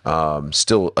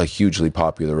 Still a hugely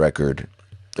popular record,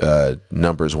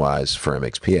 numbers wise, for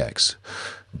MxPx,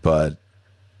 but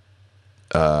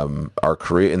our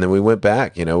career, and then we went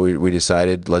back. You know, we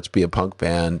decided, let's be a punk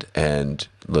band and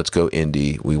let's go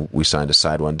indie. We signed to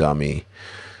Side One Dummy,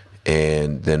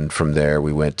 and then from there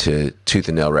we went to Tooth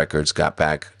and Nail Records, got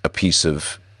back a piece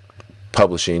of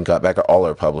publishing, got back all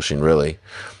our publishing, really.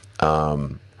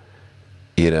 You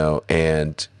know,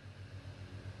 and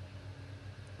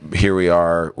here we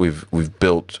are. We've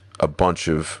built a bunch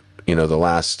of, you know, the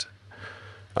last,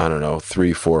 I don't know,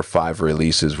 3, 4, 5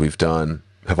 releases we've done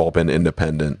have all been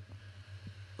independent,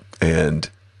 and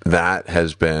that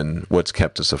has been what's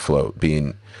kept us afloat,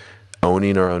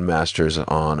 owning our own masters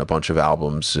on a bunch of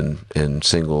albums and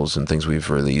singles and things we've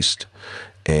released,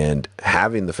 and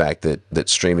having the fact that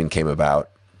streaming came about,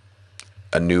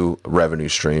 a new revenue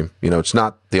stream. You know, it's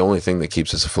not the only thing that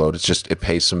keeps us afloat. It's just, it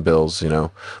pays some bills, you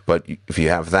know, but if you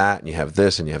have that and you have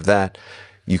this and you have that,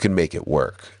 you can make it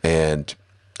work. And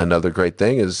another great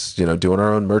thing is, you know, doing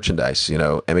our own merchandise. You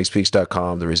know,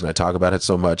 MxPx.com, the reason I talk about it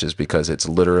so much is because it's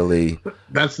literally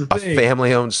That's the a thing.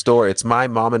 family-owned store. It's my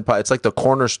mom and pop. It's like the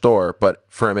corner store, but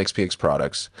for MxPx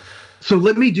products. So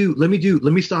let me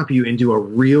stop you and do a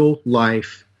real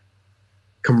life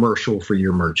commercial for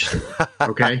your merch store.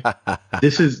 Okay.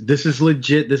 This is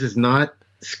legit. This is not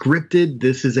scripted.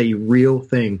 This is a real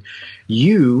thing.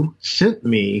 You sent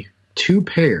me 2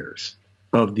 pairs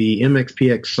of the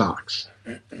MxPx socks.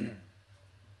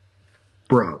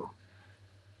 Bro,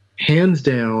 hands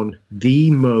down,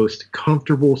 the most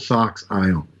comfortable socks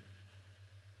I own.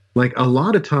 Like, a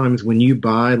lot of times when you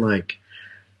buy, like,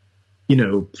 you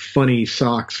know, funny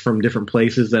socks from different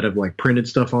places that have like printed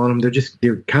stuff on them,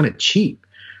 they're kind of cheap.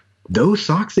 Those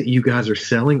socks that you guys are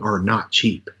selling are not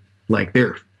cheap. Like,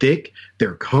 they're thick,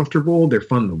 they're comfortable, they're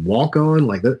fun to walk on.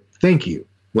 Like, thank you.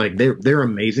 Like, they're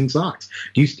amazing socks.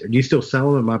 Do you still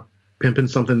sell them? Am I pimping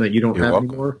something that you don't have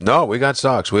anymore? No, we got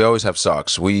socks. We always have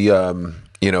socks. We, you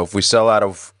know, if we sell out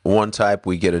of one type,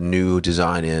 we get a new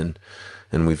design in,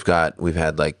 and we've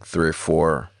had like 3 or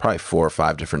 4, probably 4 or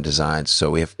 5 different designs.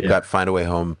 So we have got Find a Way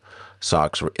Home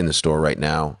socks in the store right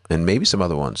now, and maybe some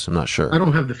other ones. I'm not sure. I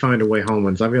don't have the Find a Way Home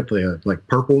ones. I've got the like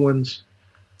purple ones.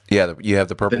 Yeah, you have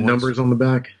the purple ones? Numbers on the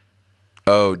back.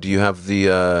 Oh, do you have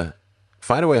the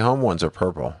Find a Way Home ones are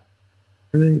purple?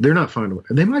 They're not Find a Way.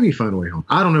 They might be Find a Way Home.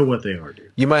 I don't know what they are,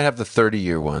 dude. You might have the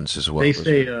 30-year ones as well. They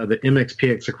say the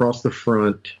MxPx across the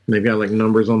front. They've got like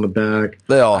numbers on the back.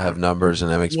 They all have numbers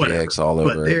and MxPx all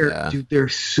over. But dude, they're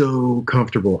so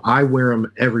comfortable. I wear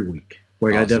them every week.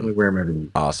 Like, awesome. I definitely wear them every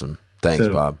week. Awesome. Thanks,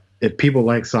 Bob. If people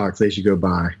like socks, they should go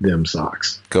buy them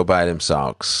socks. Go buy them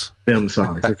socks. Them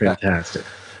socks are fantastic.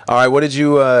 All right, what did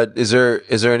you? Is there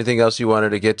anything else you wanted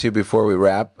to get to before we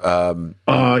wrap?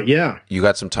 Yeah. You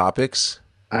got some topics?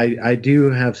 I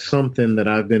do have something that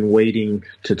I've been waiting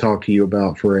to talk to you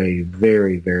about for a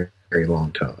very, very, very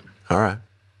long time. All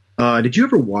right. Did you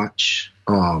ever watch?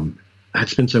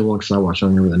 It's been so long since I watched. I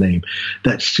don't remember the name.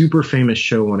 That super famous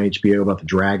show on HBO about the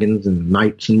dragons and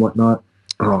knights and whatnot.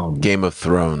 Game of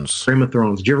Thrones. Game of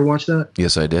Thrones. Did you ever watch that?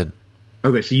 Yes, I did.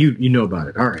 Okay, so you know about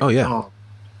it. All right. Oh yeah.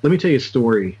 Let me tell you a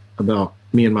story about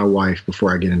me and my wife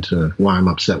before I get into why I'm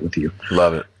upset with you.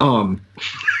 Love it.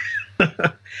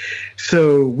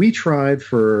 So we tried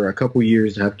for a couple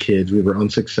years to have kids. We were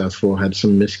unsuccessful, had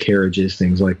some miscarriages,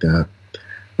 things like that.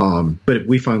 But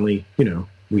we finally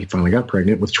got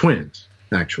pregnant with twins,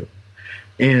 actually.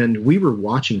 And we were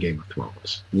watching Game of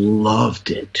Thrones.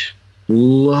 Loved it.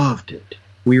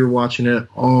 We were watching it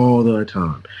all the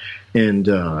time.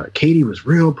 And Katie was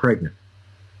real pregnant.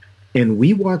 And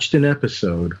we watched an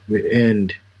episode,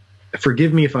 and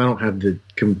forgive me if I don't have the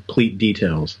complete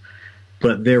details,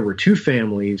 but there were 2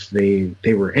 families. They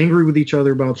were angry with each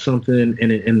other about something,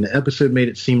 and the episode made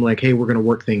it seem like, hey, we're going to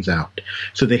work things out.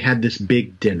 So they had this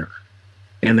big dinner,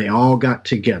 and they all got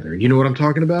together. You know what I'm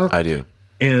talking about? I do.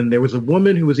 And there was a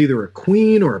woman who was either a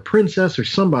queen or a princess or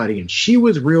somebody, and she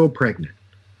was real pregnant.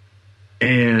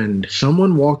 And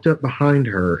someone walked up behind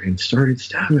her and started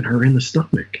stabbing her in the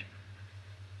stomach.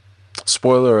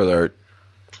 Spoiler alert.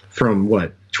 From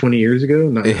what, 20 years ago?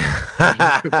 No, it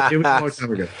was a long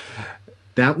time ago.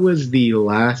 That was the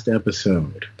last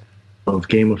episode of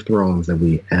Game of Thrones that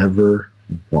we ever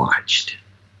watched.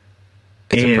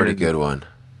 It's a pretty good one.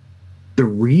 The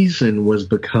reason was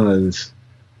because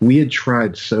we had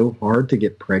tried so hard to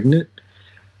get pregnant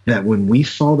that when we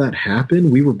saw that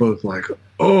happen, we were both like,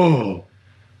 oh,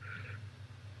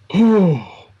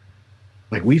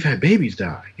 like, we've had babies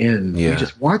die. And we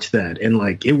just watched that, and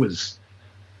like, it was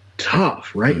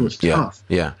tough, right? It was tough.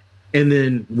 Yeah. And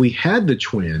then we had the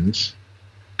twins,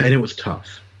 and it was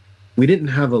tough. We didn't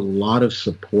have a lot of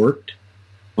support.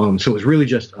 So it was really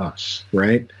just us,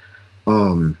 right?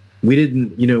 We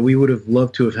didn't, we would have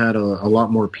loved to have had a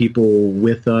lot more people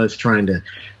with us trying to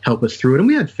help us through it. And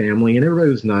we had family, and everybody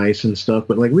was nice and stuff,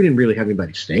 but like, we didn't really have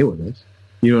anybody stay with us.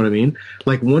 You know what I mean?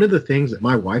 Like, one of the things that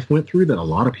my wife went through that a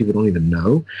lot of people don't even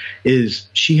know is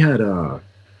she had a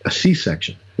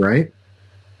C-section, right?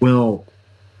 Well,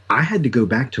 I had to go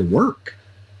back to work,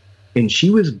 and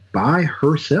she was by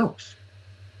herself,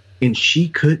 and she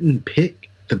couldn't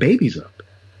pick the babies up.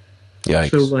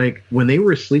 Yikes. So, like, when they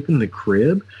were asleep in the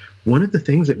crib, one of the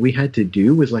things that we had to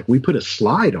do was, like, we put a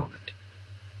slide on it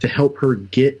to help her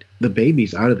get the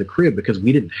babies out of the crib because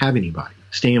we didn't have anybody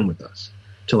staying with us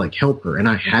to, like, help her. And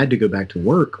I had to go back to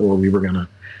work or we were going to,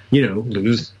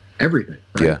 lose everything.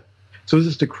 Right? Yeah. So it was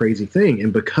just a crazy thing.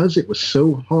 And because it was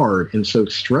so hard and so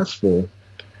stressful,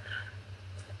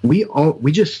 we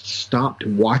just stopped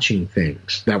watching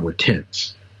things that were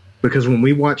tense. Because when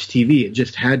we watched TV, it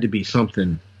just had to be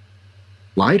something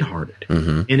lighthearted.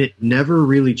 And it never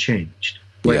really changed.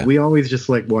 Like we always just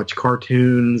like watch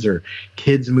cartoons or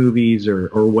kids movies or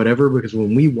whatever, because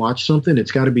when we watch something,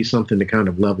 it's got to be something to kind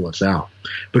of level us out,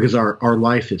 because our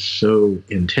life is so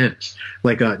intense.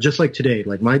 Like just like today,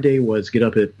 like my day was get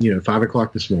up at 5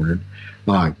 o'clock this morning,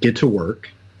 get to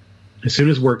work. As soon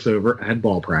as work's over, I had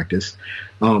ball practice,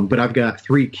 but I've got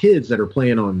 3 kids that are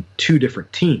playing on 2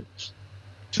 different teams.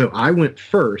 So I went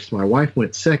first. My wife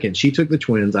went second. She took the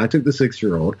twins. I took the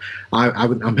 6-year-old.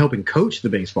 I'm helping coach the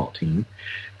baseball team.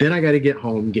 Then I got to get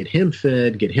home, get him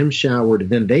fed, get him showered, and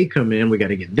then they come in. We got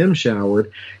to get them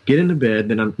showered, get into bed.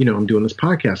 Then I'm doing this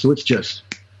podcast. So it's just,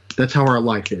 that's how our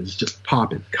life is, just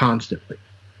popping constantly.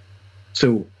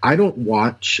 So I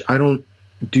don't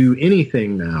do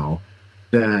anything now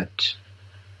that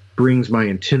brings my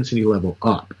intensity level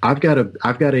up. I've got to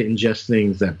ingest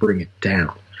things that bring it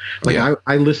down. Like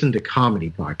I listen to comedy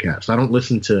podcasts. I don't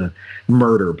listen to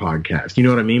murder podcasts. You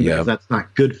know what I mean? Because that's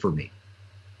not good for me.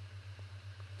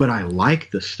 But I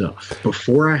like the stuff.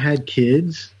 Before I had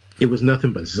kids, it was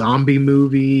nothing but zombie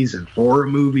movies and horror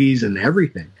movies and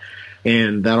everything.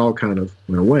 And that all kind of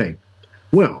went away.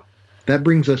 Well, that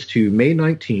brings us to May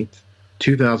 19th,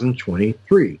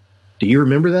 2023. Do you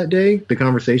remember that day, the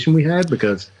conversation we had?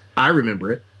 Because I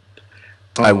remember it.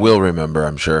 I will remember,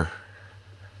 I'm sure.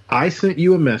 I sent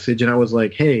you a message and I was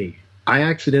like, hey, I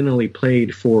accidentally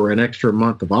paid for an extra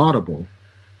month of Audible.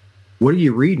 What are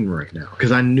you reading right now?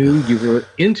 Because I knew you were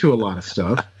into a lot of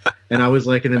stuff. And I was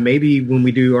like, and then maybe when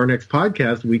we do our next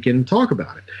podcast, we can talk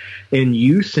about it. And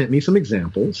you sent me some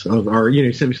examples of, or,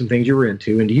 you sent me some things you were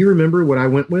into. And do you remember what I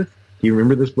went with? Do you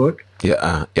remember this book?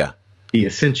 Yeah. The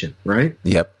Ascension, right?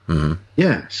 Yep. Mm-hmm.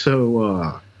 Yeah.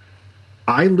 So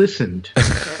I listened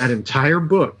to that entire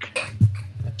book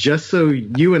just so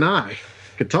you and I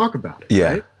could talk about it.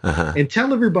 Yeah. Right? Uh-huh. And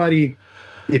tell everybody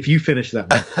if you finish that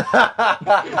book.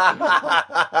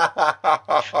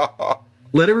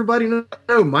 Let everybody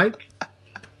know, Mike.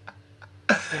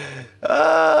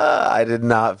 I did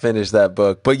not finish that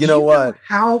book, but you know what?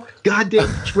 How goddamn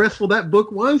stressful that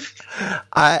book was.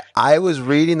 I was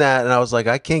reading that and I was like,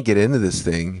 I can't get into this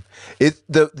thing.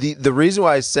 The reason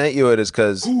why I sent you it is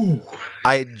because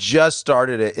I just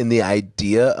started it and the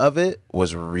idea of it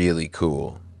was really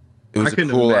cool. It was I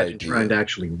couldn't a cool imagine idea. trying to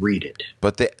actually read it.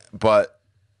 But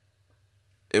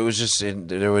it was just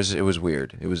it was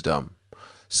weird. It was dumb.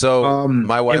 So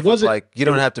my wife was like, you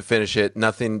don't have to finish it.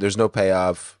 Nothing. There's no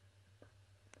payoff.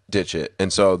 Ditch it.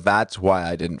 And so that's why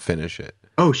I didn't finish it.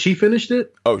 Oh, she finished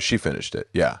it? Oh, she finished it.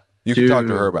 Yeah. You can talk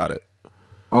to her about it.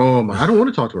 Oh, I don't want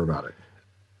to talk to her about it.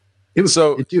 It was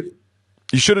so. You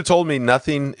should have told me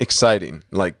nothing exciting.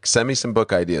 Like, send me some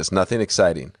book ideas. Nothing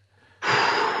exciting.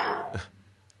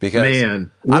 Because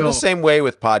I'm the same way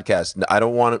with podcasts. I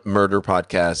don't want murder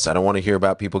podcasts. I don't want to hear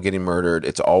about people getting murdered.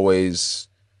 It's always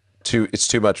too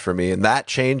much for me. And that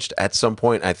changed at some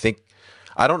point.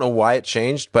 I don't know why it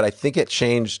changed, but I think it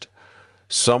changed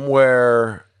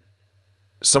somewhere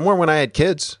when I had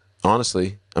kids,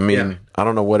 honestly. I mean, I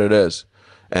don't know what it is.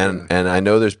 And I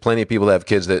know there's plenty of people that have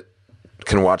kids that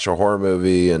can watch a horror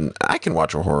movie, and I can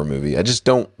watch a horror movie. I just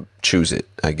don't choose it,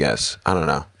 I guess. I don't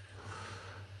know.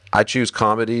 I choose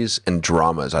comedies and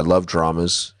dramas. I love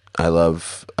dramas. I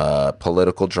love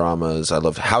political dramas. I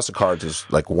love House of Cards is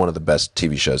like one of the best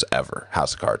TV shows ever.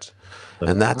 House of Cards,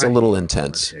 and that's a little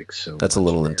intense. That's a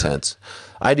little intense.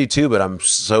 I do too, but I'm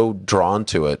so drawn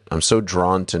to it. I'm so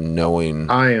drawn to knowing.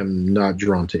 I am not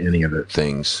drawn to any of it.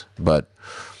 Things, but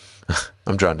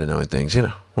I'm drawn to knowing things. You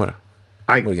know what?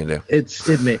 What are you gonna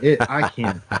do? I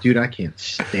can't, dude. I can't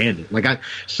stand it. Like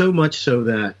so much so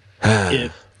that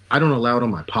if I don't allow it on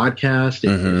my podcast.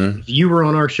 If you were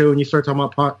on our show and you start talking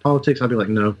about politics, I'd be like,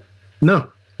 no,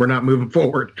 we're not moving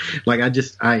forward. Like,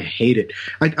 I hate it.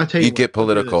 I tell you, you get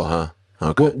political, huh?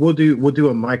 Okay. We'll do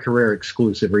a My Career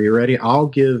exclusive. Are you ready? I'll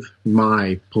give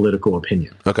my political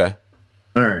opinion. Okay.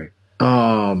 All right.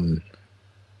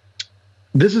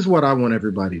 This is what I want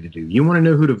everybody to do. You want to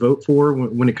know who to vote for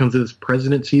when it comes to this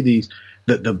presidency,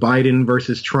 the Biden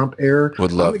versus Trump era?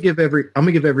 Would love. I'm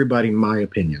gonna give everybody my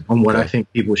opinion on what I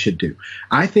think people should do.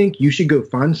 I think you should go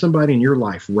find somebody in your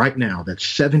life right now that's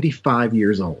 75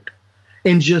 years old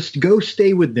and just go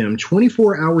stay with them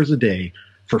 24 hours a day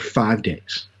for 5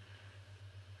 days.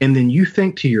 And then you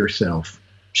think to yourself,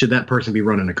 should that person be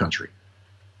running a country?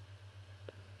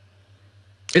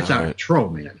 It's out of control,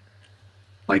 man.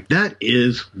 Like, that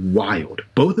is wild.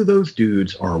 Both of those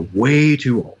dudes are way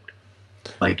too old.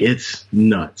 Like, it's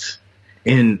nuts.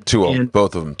 And Too old. and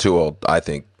Both of them too old. I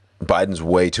think Biden's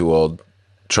way too old.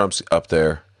 Trump's up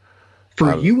there.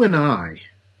 for you and I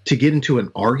to get into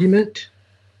an argument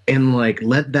and like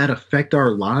let that affect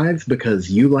our lives because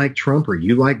you like Trump or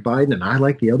you like Biden and I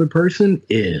like the other person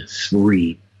is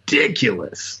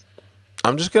ridiculous.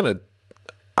 I'm just gonna.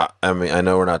 I mean, I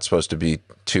know we're not supposed to be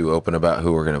too open about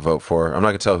who we're going to vote for. I'm not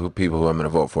going to tell who I'm going to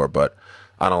vote for, but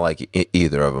I don't like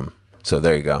either of them. So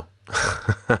there you go.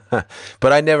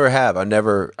 But I never have. I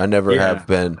never have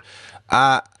been.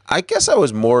 I guess I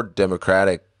was more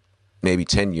Democratic maybe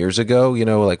 10 years ago, you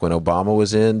know, like when Obama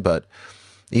was in, but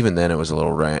even then it was a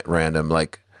little random.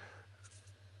 Like,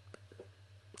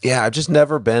 yeah, I've just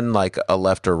never been like a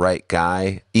left or right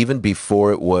guy, even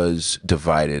before it was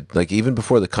divided. Like, even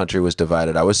before the country was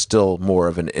divided, I was still more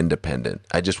of an independent.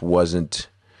 I just wasn't.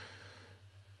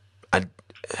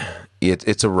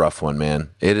 It's a rough one, man.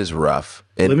 It is rough.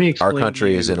 Let me explain our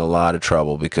country is in a lot of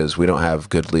trouble because we don't have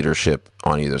good leadership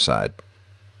on either side.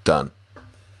 Done.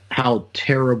 How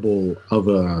terrible of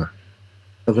an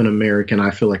American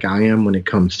I feel like I am when it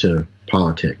comes to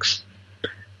politics.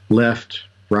 Left,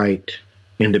 right,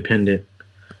 independent.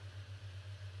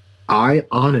 I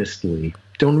honestly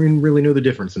don't even really know the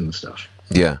difference in the stuff.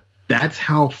 Yeah. That's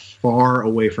how far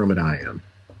away from it I am.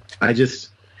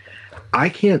 I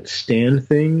can't stand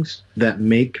things that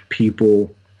make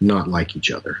people not like each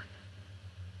other.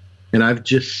 And I've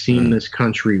just seen this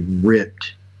country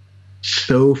ripped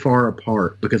so far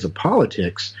apart because of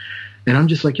politics. And I'm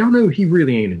just like, y'all know he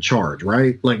really ain't in charge,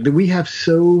 right? Like, we have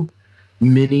so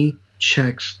many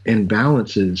checks and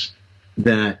balances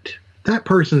that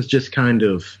person's just kind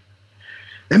of,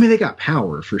 I mean, they got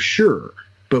power for sure,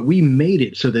 but we made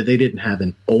it so that they didn't have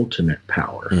an ultimate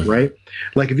power, right?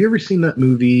 Like, have you ever seen that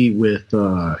movie with,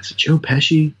 is it Joe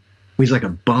Pesci? He's like a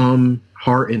bum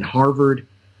in Harvard.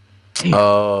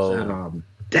 Damn,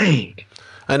 dang.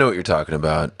 I know what you're talking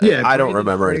about. Yeah, I don't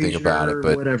remember anything about it,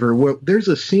 but whatever. Well, there's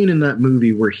a scene in that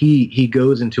movie where he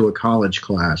goes into a college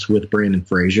class with Brandon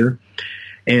Fraser,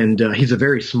 and he's a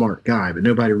very smart guy, but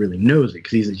nobody really knows it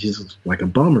because he's just like a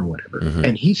bum or whatever.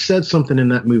 And he said something in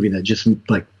that movie that just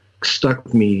like stuck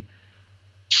with me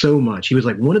so much. He was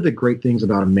like, one of the great things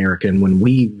about America, and when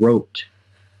we wrote,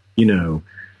 you know,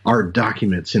 our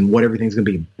documents and what everything's going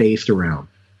to be based around,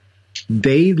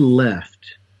 they left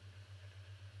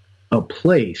a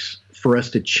place for us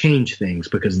to change things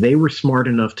because they were smart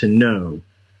enough to know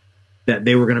that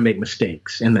they were going to make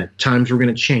mistakes and that times were going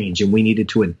to change and we needed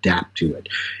to adapt to it.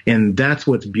 And that's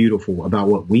what's beautiful about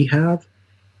what we have.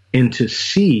 And to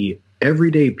see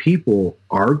everyday people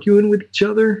arguing with each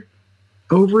other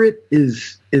over it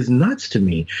is nuts to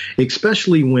me,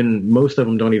 especially when most of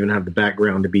them don't even have the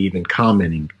background to be even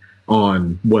commenting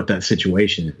on what that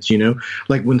situation is, you know?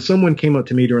 Like, when someone came up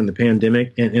to me during the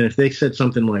pandemic and if they said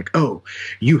something like, oh,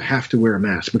 you have to wear a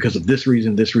mask because of this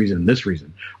reason, this reason, this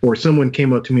reason, or someone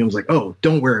came up to me and was like, oh,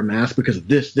 don't wear a mask because of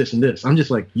this, this, and this. I'm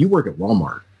just like, you work at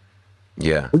Walmart.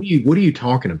 Yeah. What are you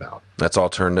talking about? That's all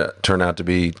turned out to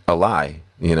be a lie.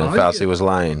 You know, Fauci was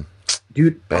lying.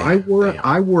 Dude, I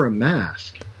wore a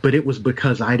mask, but it was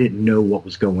because I didn't know what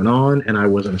was going on and I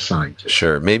wasn't assigned to.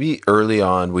 Sure. Maybe early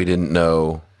on we didn't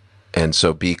know, and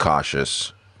so be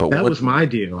cautious. But that was my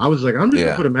deal. I was like, I'm just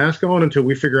going to put a mask on until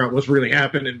we figure out what's really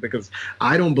happening because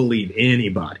I don't believe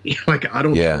anybody. Like, I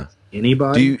don't trust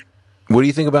anybody. What do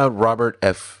you think about Robert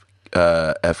F.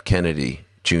 Kennedy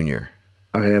Jr.?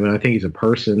 I think he's a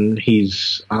person.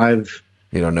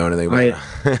 You don't know anything about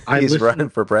him. He's running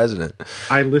for president.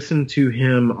 I listened to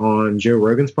him on Joe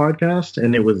Rogan's podcast,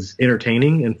 and it was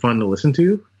entertaining and fun to listen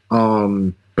to.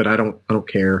 But I don't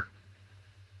care.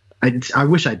 I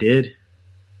wish I did.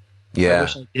 Yeah. I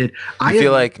wish I did. I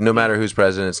feel like no matter who's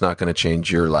president, it's not going to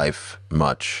change your life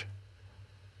much.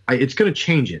 It's going to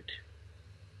change it,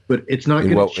 but it's not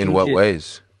going to change it. In what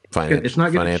ways? It's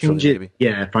not going to change it. Maybe?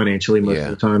 Yeah, financially most of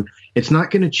the time. It's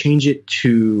not going to change it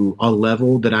to a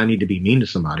level that I need to be mean to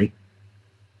somebody.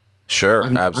 Sure,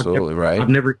 absolutely right.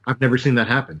 I've never seen that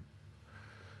happen.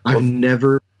 I've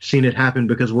never seen it happen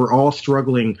because we're all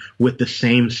struggling with the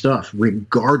same stuff,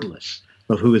 regardless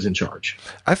of who is in charge.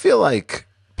 I feel like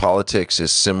politics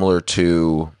is similar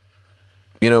to,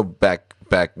 back,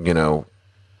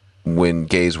 when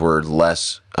gays were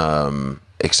less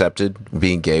accepted,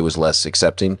 being gay was less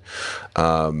accepting.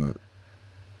 Back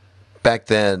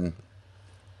then,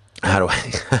 how do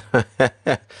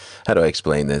I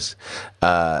explain this?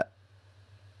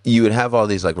 You would have all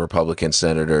these like Republican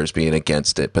senators being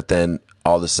against it, but then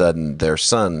all of a sudden their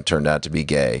son turned out to be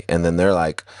gay, and then they're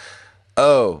like,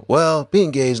 "Oh, well,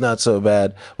 being gay is not so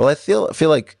bad." Well, I feel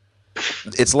like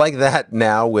it's like that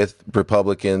now with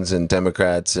Republicans and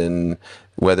Democrats, and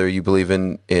whether you believe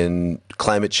in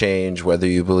climate change, whether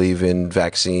you believe in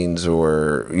vaccines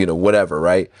or, you know, whatever,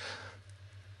 right?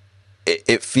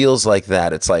 It feels like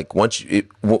that. It's like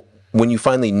when you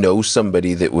finally know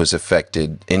somebody that was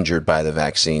injured by the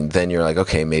vaccine, then you're like,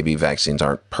 okay, maybe vaccines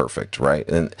aren't perfect, right?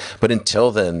 But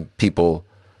until then, people,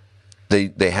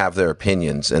 they have their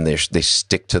opinions, and they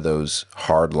stick to those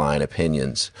hardline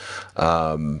opinions.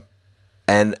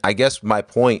 And I guess my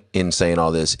point in saying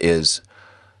all this is,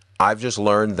 I've just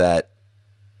learned that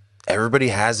everybody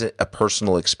has a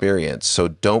personal experience, so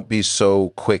don't be so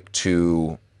quick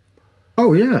to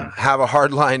have a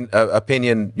hardline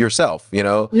opinion yourself, you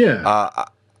know? Yeah.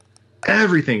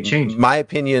 Everything changes. My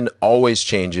opinion always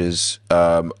changes,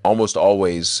 almost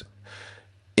always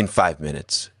in 5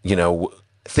 minutes. You know,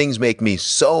 things make me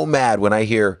so mad when I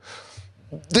hear,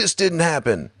 this didn't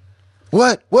happen.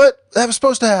 What? That was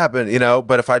supposed to happen, you know?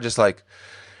 But if I just like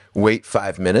wait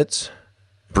 5 minutes,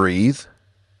 breathe.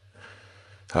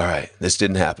 All right, this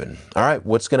didn't happen. All right,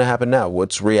 what's going to happen now?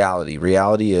 What's reality?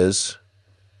 Reality is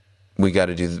we got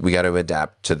to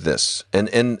adapt to this.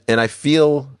 And I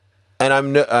feel, and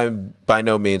I'm by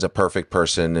no means a perfect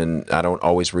person, and I don't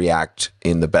always react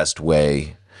in the best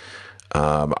way.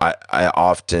 I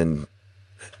often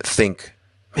think,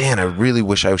 man, I really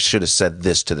wish I should have said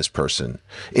this to this person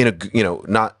in a, you know,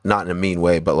 not in a mean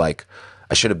way, but like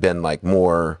I should have been like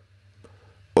more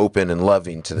open and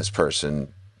loving to this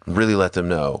person, really let them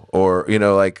know. Or, you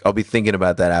know, like I'll be thinking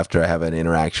about that after I have an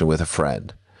interaction with a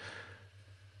friend.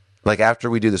 Like after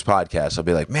we do this podcast, I'll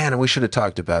be like, man, we should have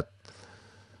talked about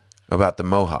the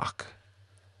mohawk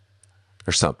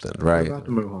or something, right? About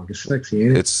the mohawk, it's sexy,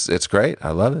 ain't it? It's great.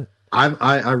 I love it.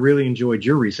 I really enjoyed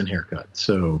your recent haircut,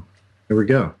 so there we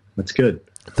go. That's good.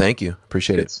 Thank you.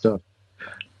 Appreciate Good it. stuff.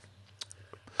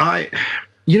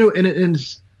 You know, and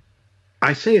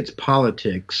I say it's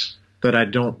politics that I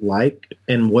don't like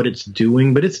and what it's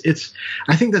doing, but it's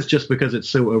I think that's just because it's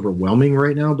so overwhelming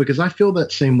right now, because I feel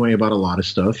that same way about a lot of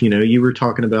stuff. You know, you were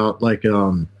talking about like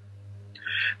the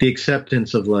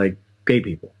acceptance of like gay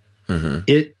people. Mm-hmm.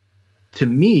 It, to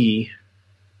me,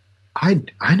 I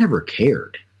never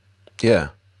cared. Yeah.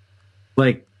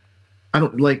 Like, I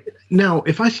don't like, now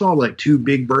if I saw like two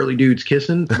big burly dudes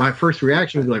kissing, my first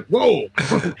reaction would be like, whoa,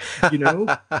 you know?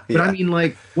 But yeah. I mean,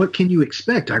 like, what can you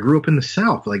expect? I grew up in the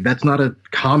South. Like, that's not a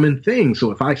common thing.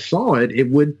 So if I saw it, it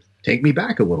would take me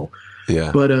back a little.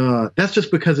 Yeah. But that's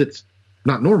just because it's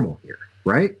not normal here,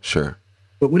 right? Sure.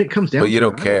 But when it comes down to it, you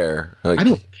don't care. I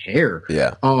don't care.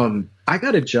 Yeah. I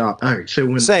got a job. All right.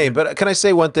 So same, but can I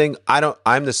say one thing?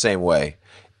 I'm the same way.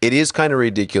 It is kind of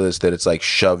ridiculous that it's like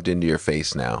shoved into your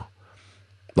face now.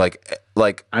 Like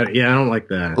I don't like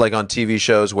that. Like on TV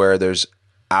shows where there's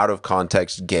out of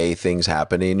context gay things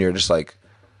happening, you're just like,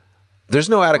 there's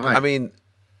no I mean,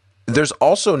 there's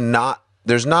not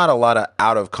a lot of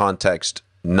out of context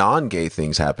non-gay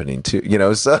things happening too, you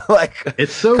know? So like,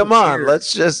 it's so come weird. on,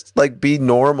 let's just like be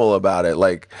normal about it.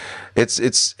 Like it's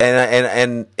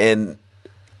and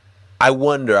I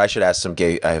wonder, I should ask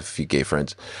I have a few gay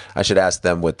friends. I should ask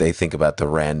them what they think about the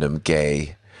random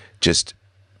gay, just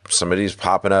somebody's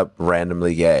popping up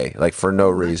randomly gay, like for no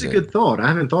reason. That's a good thought. I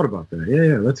haven't thought about that.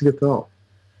 Yeah, that's a good thought.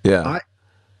 Yeah.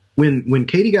 When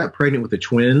Katie got pregnant with the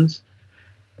twins,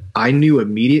 I knew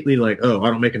immediately, like, oh,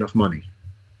 I don't make enough money.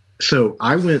 So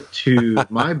I went to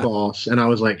my boss and I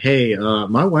was like, hey,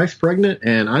 my wife's pregnant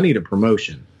and I need a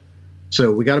promotion.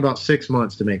 So we got about 6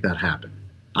 months to make that happen.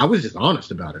 I was just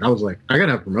honest about it. I was like, I got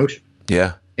to have a promotion.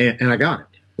 Yeah. And I got it.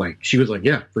 Like, she was like,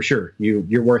 yeah, for sure.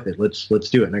 You're worth it. Let's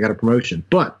do it. And I got a promotion.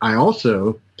 But I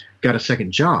also got a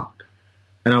second job.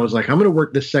 And I was like, I'm going to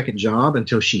work this second job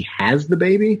until she has the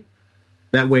baby.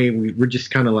 That way we're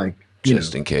just kind of like,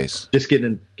 just in case. Just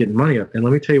getting money up. And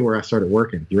let me tell you where I started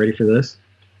working. You ready for this?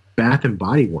 Bath and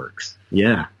Body Works.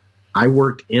 Yeah. I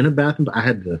worked in a Bath and I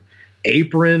had the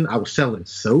apron. I was selling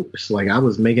soaps. Like, I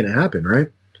was making it happen, right?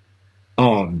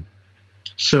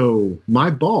 So my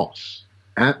boss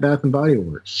at Bath and Body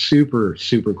Works, super,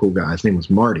 super cool guy. His name was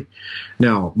Marty.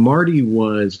 Now, Marty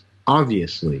was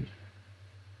obviously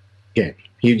gay.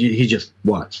 He just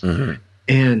was. Mm-hmm.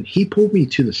 And he pulled me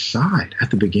to the side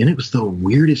at the beginning. It was the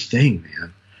weirdest thing,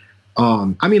 man.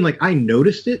 I mean, like, I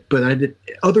noticed it, but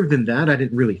other than that, I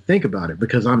didn't really think about it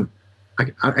because I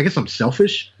guess I'm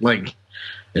selfish. Like,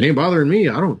 it ain't bothering me.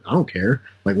 I don't care.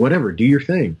 Like, whatever, do your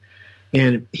thing.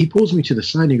 And he pulls me to the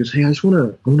side and he goes, hey, I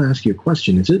want to ask you a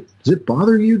question. Does it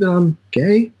bother you that I'm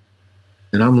gay?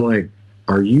 And I'm like,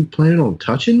 are you planning on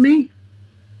touching me?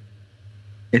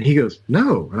 And he goes,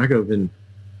 no. And I go, then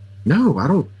no, I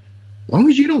don't long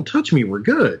as you don't touch me, we're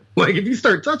good. Like if you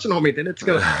start touching on me, then it's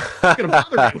gonna bother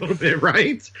me a little bit,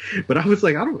 right? But I was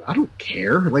like, I don't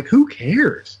care. Like who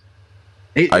cares?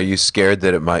 Are you scared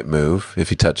that it might move if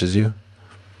he touches you?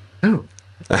 No.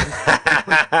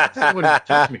 I don't want it to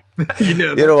touch me.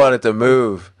 You don't want it to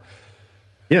move.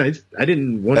 Yeah, I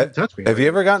didn't want it to touch me. Have you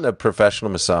ever gotten a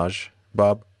professional massage,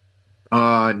 Bob?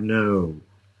 No.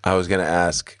 I was going to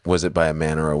ask, was it by a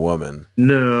man or a woman?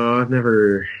 No, I've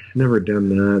never done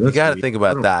that. You got to think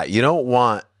about that. You don't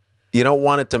want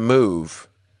it to move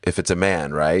if it's a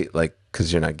man, right? Like,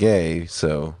 because you're not gay,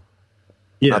 so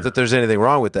not that there's anything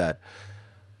wrong with that,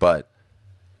 but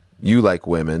you like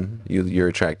women. You're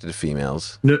attracted to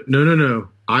females. No.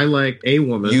 I like a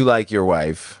woman. You like your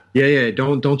wife. Yeah.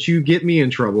 Don't you get me in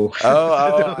trouble.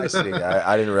 Oh, I see.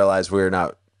 I didn't realize we're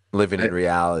not living in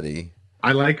reality.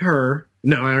 I like her.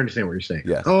 No, I understand what you're saying.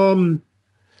 Yeah.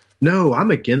 No,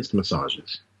 I'm against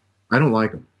massages. I don't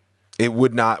like them. It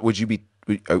would not. Would you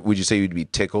say you'd be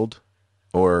tickled,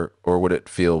 or would it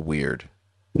feel weird?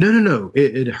 No.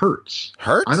 It hurts.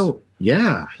 Hurts? I don't.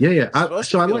 Yeah. I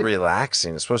like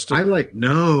relaxing. It's supposed to.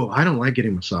 No, I don't like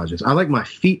getting massages. I like my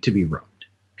feet to be rubbed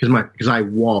because I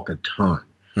walk a ton.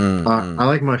 Mm-hmm. I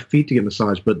like my feet to get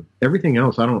massaged, but everything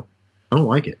else, I don't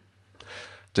like it.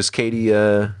 Does Katie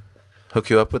hook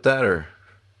you up with that, or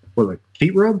what, like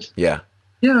feet rubs? Yeah,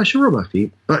 I should rub my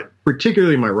feet, but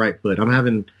particularly my right foot. I'm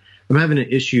having an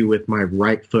issue with my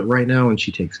right foot right now, and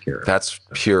she takes care of it. That's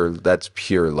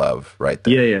pure love, right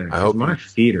there. Yeah. I hope my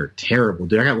feet are terrible,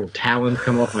 dude. I got little talons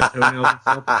come off my toenails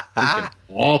and stuff.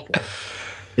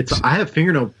 It's awful. I have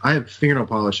fingernail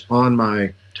polish on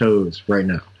my toes right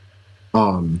now.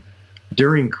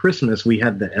 During Christmas, we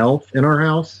had the elf in our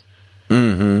house.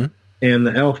 Mm-hmm. And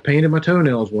the elf painted my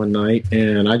toenails one night,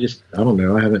 and I don't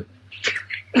know. I haven't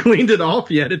cleaned it off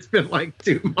yet. It's been like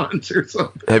 2 months or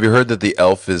something. Have you heard that the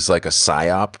elf is like a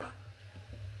psyop?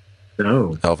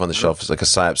 No. Elf on the Shelf is like a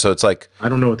psyop. So it's like, I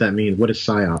don't know what that means. What is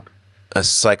psyop? A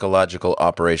psychological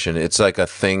operation. It's like a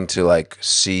thing to like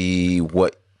see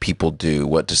what people do,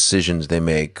 what decisions they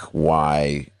make,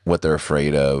 why, what they're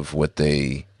afraid of, what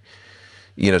they,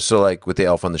 so like with the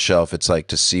Elf on the Shelf, it's like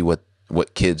to see what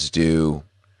kids do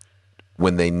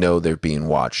when they know they're being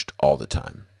watched all the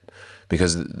time.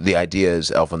 Because the idea is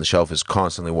Elf on the Shelf is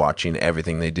constantly watching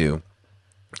everything they do,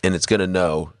 and it's going to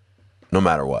know no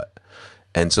matter what.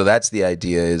 And so that's the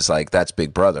idea, is like, that's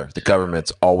Big Brother. The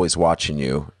government's always watching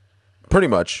you, pretty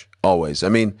much always. I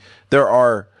mean, there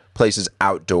are places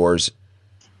outdoors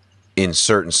in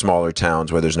certain smaller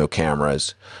towns where there's no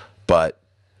cameras, but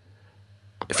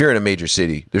if you're in a major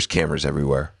city, there's cameras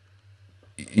everywhere.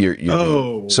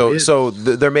 So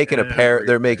they're making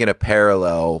a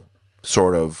parallel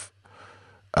sort of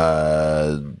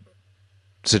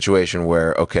situation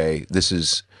where, okay, this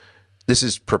is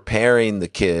preparing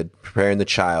the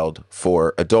child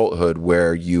for adulthood,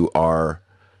 where you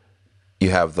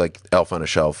have like Elf on a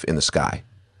Shelf in the sky,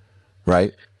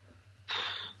 right?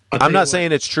 I'm not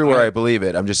saying it's true or I believe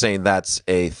it. I'm just saying that's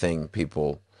a thing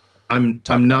people. I'm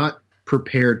not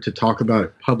prepared to talk about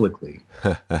it publicly.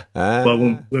 But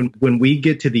when we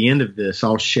get to the end of this,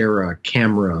 I'll share a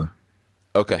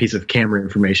piece of camera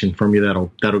information from you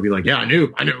that'll be like, yeah, I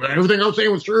knew everything I was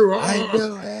saying was true. Oh. I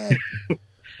knew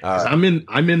it.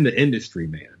 I'm in the industry,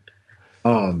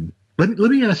 man. Let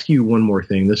me ask you one more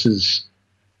thing. This is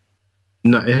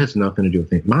it has nothing to do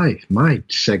with it. My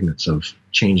segments of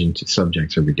changing to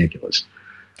subjects are ridiculous.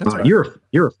 Right.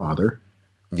 You're a father.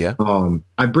 Yeah.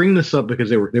 I bring this up because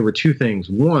there were two things.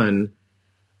 One,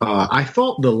 I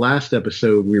thought the last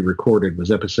episode we recorded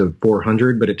was episode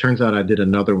 400, but it turns out I did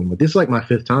another one. But this is like my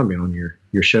 5th time being on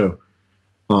your show.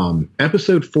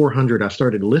 Episode 400, I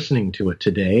started listening to it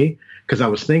today because I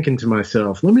was thinking to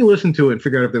myself, let me listen to it and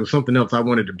figure out if there was something else I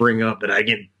wanted to bring up that I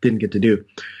didn't get to do.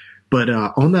 But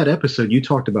on that episode, you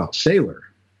talked about Sailor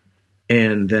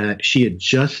and that she had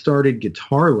just started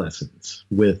guitar lessons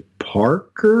with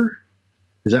Parker.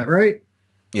 Is that right?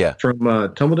 Yeah. From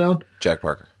Tumbledown? Jack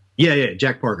Parker. Yeah,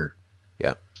 Jack Parker.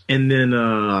 Yeah. And then,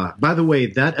 by the way,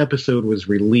 that episode was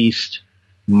released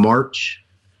March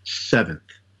 7th,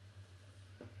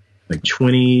 like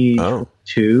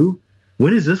 2022.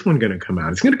 When is this one going to come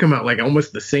out? It's going to come out like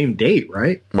almost the same date,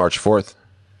 right? March 4th.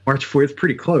 March 4th,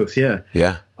 pretty close, yeah.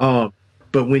 Yeah.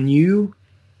 But when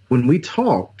we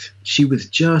talked, she was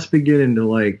just beginning to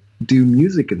like do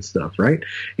music and stuff, right?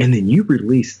 And then you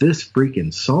released this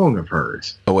freaking song of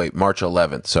hers. Oh wait, March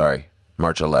 11th. Sorry,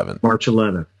 March 11th. March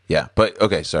 11th. Yeah, but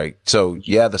okay, sorry. So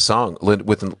yeah, the song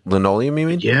with Linoleum, you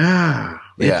mean? Yeah.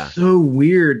 Yeah. It's so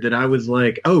weird that I was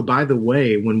like, oh, by the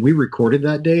way, when we recorded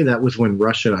that day, that was when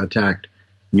Russia attacked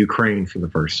Ukraine for the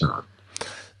first time.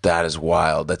 That is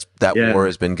wild. That Yeah. war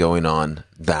has been going on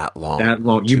that long. That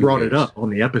long. You 2 brought it years. up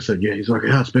on the episode. Yeah, he's like,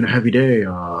 yeah, it's been a heavy day.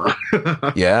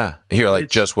 Yeah. You're like,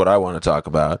 It's just what I want to talk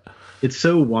about. it's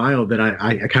so wild that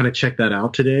I kind of checked that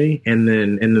out today, and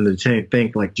then the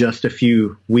think like just a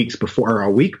few weeks before or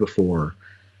a week before,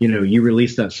 you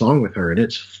released that song with her, and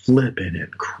it's flipping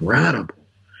incredible.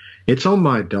 It's on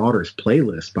my daughter's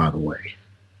playlist, by the way.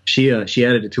 She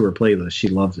added it to her playlist. She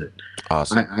loves it.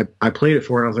 Awesome. I played it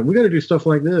for her. I was like, we got to do stuff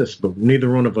like this, but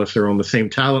neither one of us are on the same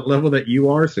talent level that you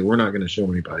are, so we're not going to show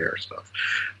anybody our stuff.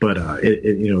 But it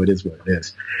is what it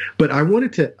is. But I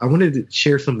wanted to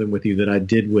share something with you that I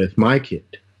did with my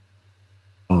kid,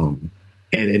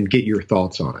 and get your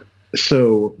thoughts on it.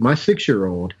 So my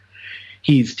 6-year-old,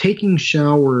 he's taking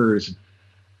showers,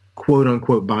 quote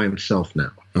unquote, by himself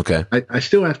now. Okay. I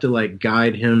still have to like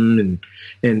guide him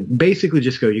and basically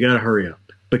just go, you got to hurry up,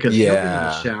 because he'll be in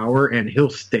the shower and he'll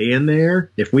stay in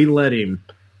there if we let him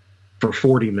for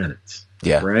 40 minutes.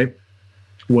 Yeah. Right.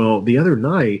 Well, the other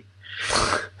night,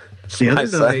 my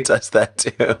son does that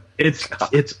too.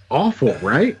 it's awful,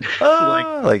 right?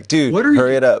 Like, dude,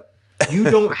 hurry it up. You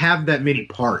don't have that many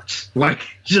parts. Like,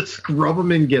 just scrub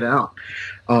them and get out.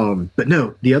 But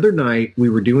no, the other night we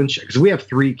were doing, because we have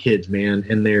 3 kids, man,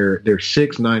 and they're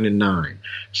 6, 9, and 9.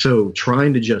 So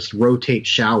trying to just rotate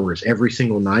showers every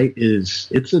single night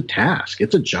it's a task.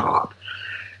 It's a job.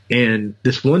 And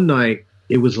this one night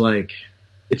it was like,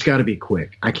 it's got to be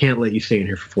quick. I can't let you stay in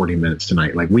here for 40 minutes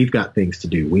tonight. Like, we've got things to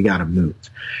do. We got to move.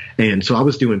 And so I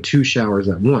was doing 2 showers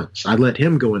at once. I let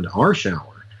him go into our shower.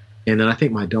 And then I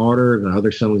think my daughter and the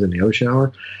other son was in the O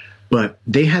shower. But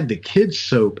they had the kids'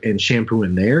 soap and shampoo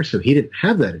in there, so he didn't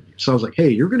have that in here. So I was like, hey,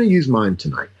 you're going to use mine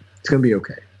tonight. It's going to be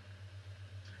okay.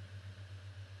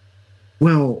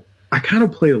 Well, I kind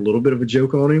of played a little bit of a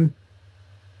joke on him.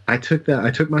 I took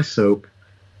my soap,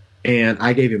 and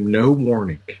I gave him no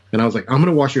warning. And I was like, I'm going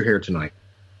to wash your hair tonight.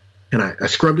 And I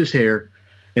scrubbed his hair,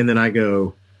 and then I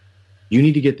go, you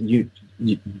need to get, you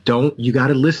got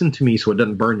to listen to me so it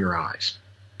doesn't burn your eyes.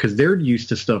 Because they're used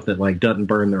to stuff that like doesn't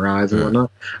burn their eyes and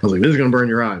whatnot. I was like, this is going to burn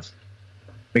your eyes.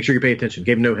 Make sure you pay attention.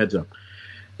 Gave him no heads up.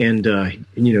 And,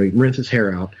 he rinsed his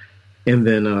hair out. And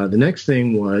then the next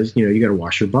thing was, you got to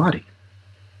wash your body.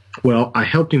 Well, I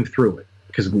helped him through it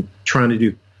because I'm trying to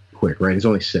do quick, right? He's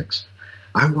only 6.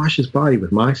 I wash his body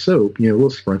with my soap, a little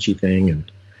scrunchy thing.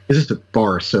 And it's just a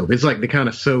bar of soap. It's like the kind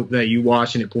of soap that you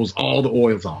wash and it pulls all the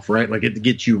oils off, right? Like it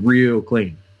gets you real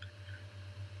clean.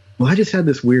 Well, I just had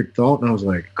this weird thought, and I was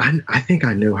like, I think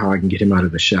I know how I can get him out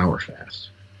of the shower fast.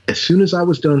 As soon as I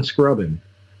was done scrubbing,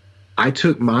 I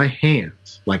took my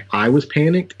hands, like I was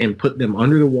panicked, and put them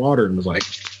under the water and was like,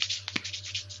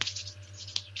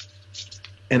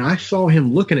 and I saw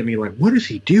him looking at me like, what is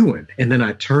he doing? And then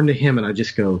I turned to him and I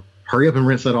just go, hurry up and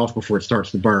rinse that off before it starts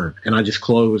to burn. And I just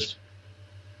closed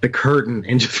the curtain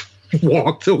and just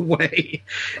walked away.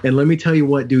 And let me tell you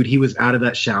what, dude, he was out of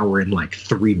that shower in like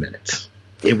 3 minutes.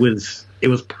 It was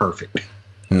perfect.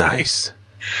 Nice.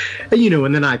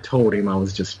 And then I told him I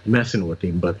was just messing with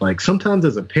him. But like sometimes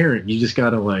as a parent, you just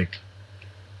got to like,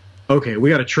 okay,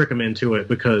 we got to trick him into it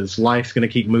because life's going to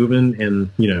keep moving. And,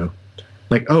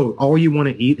 like, oh, all you want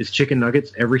to eat is chicken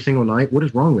nuggets every single night. What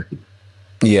is wrong with you?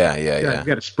 Yeah. You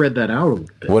got to spread that out a little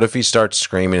bit. What if he starts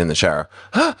screaming in the shower?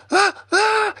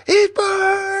 It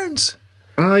burns.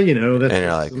 That's, and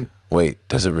you're like, wait,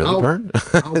 does it really burn?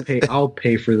 I'll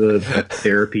pay for the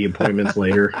therapy appointments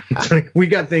later. We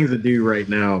got things to do right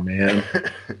now, man.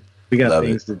 We got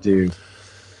things to do.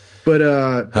 But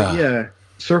yeah,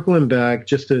 circling back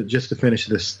just to finish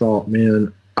this thought,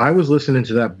 man. I was listening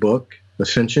to that book,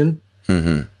 Ascension,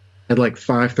 at like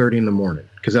 5:30 in the morning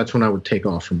because that's when I would take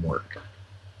off from work.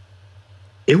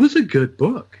 It was a good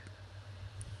book.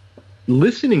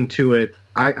 Listening to it,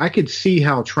 I could see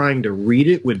how trying to read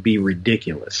it would be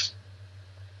ridiculous.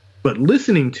 But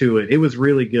listening to it, it was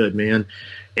really good, man.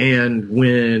 And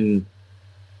when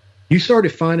you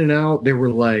started finding out there were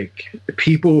like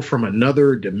people from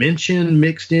another dimension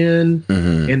mixed in,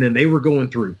 and then they were going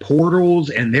through portals,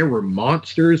 and there were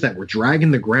monsters that were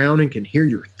dragging the ground and can hear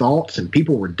your thoughts, and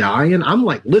people were dying. I'm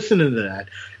like listening to that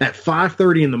at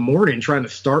 5:30 in the morning, trying to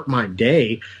start my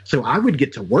day. So I would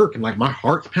get to work and like my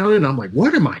heart's pounding. And I'm like,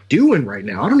 what am I doing right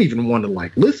now? I don't even want to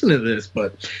like listen to this,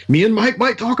 but me and Mike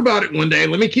might talk about it one day.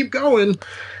 Let me keep going.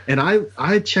 And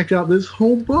I checked out this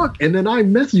whole book, and then I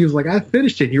messaged you, was like, I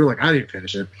finished it. And you were like, I didn't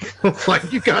finish it. I was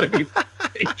like, you gotta be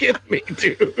kidding me,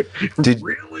 dude.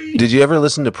 Really? Did you ever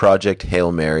listen to Project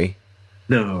Hail Mary?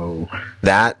 No.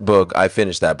 That book, I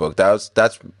finished that book. That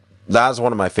was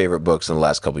one of my favorite books in the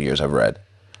last couple of years I've read.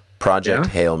 Project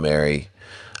Hail Mary.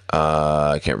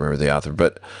 I can't remember the author,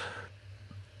 but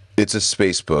It's a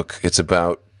space book. It's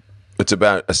about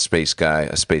a space guy,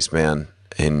 a spaceman,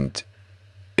 and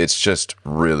it's just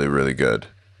really, really good.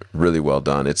 Really well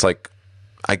done. It's like,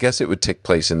 I guess it would take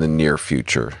place in the near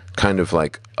future, kind of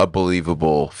like a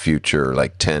believable future,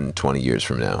 like 10, 20 years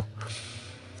from now.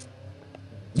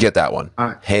 Get that one.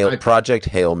 Project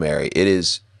Hail Mary. It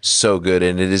is so good,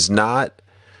 and it is not...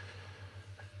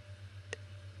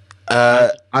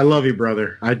 I love you,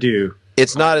 brother. I do.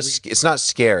 It's not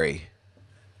scary.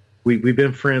 We've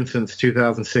been friends since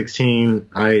 2016.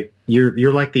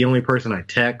 You're like the only person I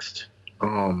text.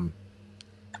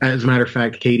 As a matter of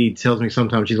fact, Katie tells me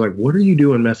sometimes, she's like, "What are you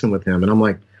doing messing with him?" And I'm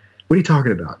like, "What are you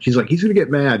talking about?" She's like, "He's gonna get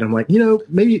mad." I'm like,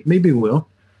 maybe he will,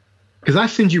 because I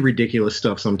send you ridiculous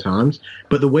stuff sometimes.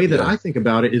 But the way that I think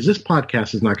about it is, this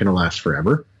podcast is not going to last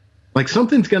forever. Like,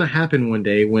 something's going to happen one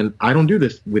day when I don't do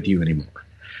this with you anymore.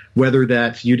 Whether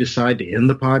that's you decide to end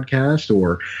the podcast,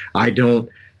 or I don't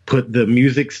put the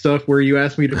music stuff where you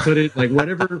asked me to put it, like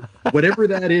whatever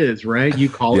that is, right? You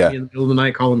call me in the middle of the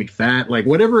night, calling me fat, like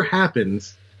whatever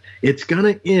happens, it's going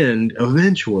to end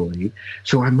eventually.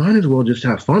 So I might as well just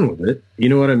have fun with it. You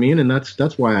know what I mean? And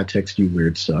that's why I text you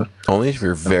weird stuff. Only if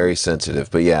you're very sensitive.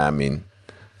 But yeah, I mean,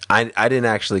 I didn't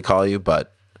actually call you,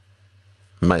 but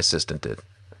my assistant did.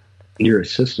 Your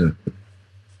assistant?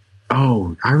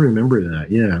 Oh, I remember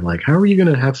that. Yeah. Like, how are you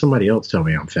going to have somebody else tell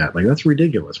me I'm fat? Like, that's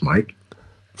ridiculous, Mike.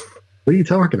 What are you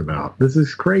talking about? This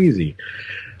is crazy.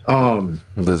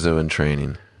 Lizzo in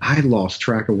training. I lost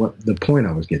track of what the point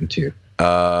I was getting to.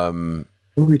 What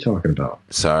were we talking about?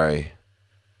 Sorry.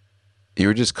 You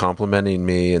were just complimenting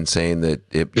me and saying that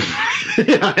the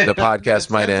podcast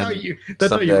might end.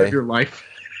 That's how you live your life.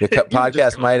 The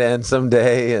podcast might end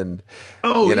someday, and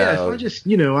so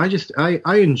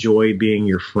I enjoy being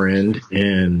your friend,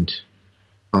 and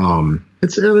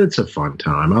it's a fun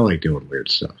time. I like doing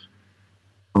weird stuff.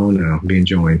 Oh no, being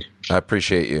joined. I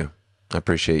appreciate you.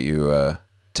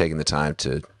 Taking the time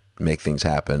to make things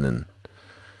happen, and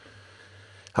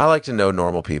I like to know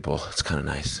normal people. It's kind of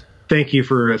nice. Thank you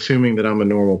for assuming that I'm a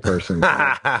normal person.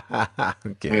 I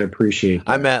appreciate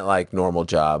that. I meant like normal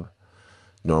job,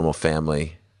 normal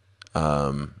family.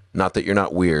 Not that you're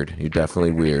not weird. You're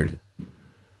definitely weird.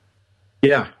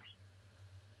 Yeah.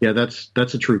 Yeah, that's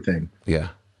a true thing. Yeah.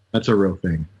 That's a real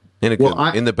thing.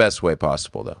 In the best way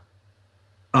possible, though.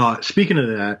 Speaking of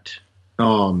that,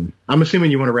 I'm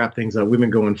assuming you want to wrap things up. We've been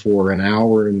going for an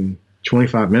hour and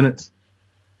 25 minutes.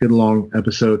 Good long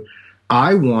episode.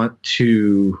 I want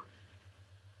to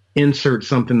insert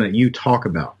something that you talk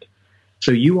about.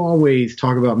 So you always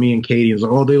talk about me and Katie and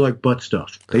like, they like butt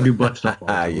stuff. They do butt stuff all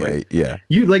the time. Right? Yeah.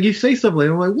 You say stuff like,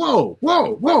 I'm like, whoa.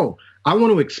 I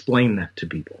want to explain that to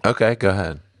people. Okay, go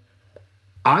ahead.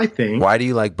 I think. Why do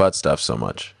you like butt stuff so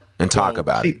much? And talk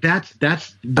about it. That's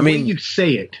the way you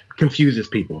say it confuses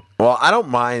people. Well, I don't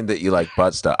mind that you like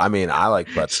butt stuff. I mean, I like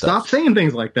butt stuff. Stop saying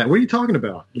things like that. What are you talking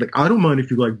about? Like, I don't mind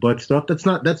if you like butt stuff. That's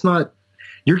not.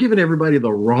 You're giving everybody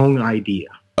the wrong idea.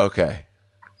 Okay.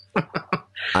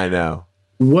 I know.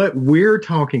 What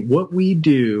we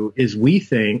do is we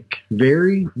think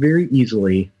very, very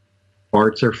easily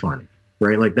farts are funny,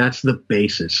 right? Like, that's the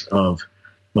basis of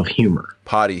humor.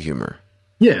 Potty humor.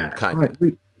 Yeah. Kind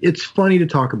of. It's funny to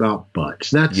talk about butts.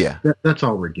 That's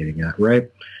all we're getting at, right?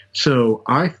 So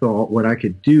I thought what I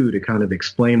could do to kind of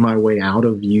explain my way out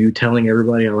of you telling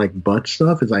everybody I like butt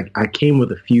stuff is I came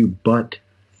with a few butt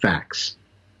facts.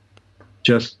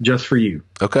 Just for you.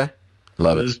 Okay.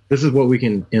 Love it. This is what we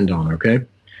can end on, okay?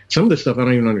 Some of this stuff I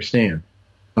don't even understand.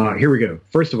 Here we go.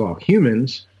 First of all,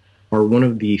 humans are one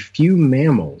of the few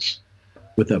mammals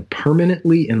with a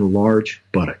permanently enlarged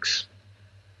buttocks.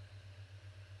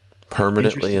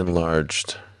 Permanently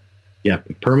enlarged. Yeah,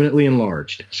 permanently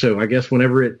enlarged. So I guess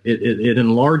whenever it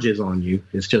enlarges on you,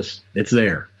 it's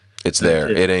there. It's there.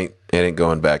 It ain't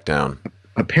going back down.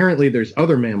 Apparently, there's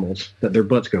other mammals that their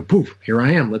butts go, poof, here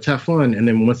I am, let's have fun. And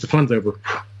then once the fun's over,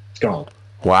 it's gone.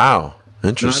 Wow.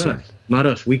 Interesting. Not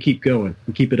us. We keep going.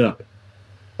 We keep it up.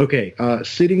 Okay.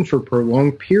 Sitting for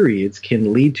prolonged periods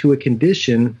can lead to a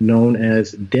condition known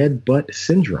as dead butt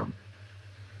syndrome.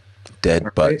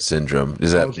 Dead butt syndrome.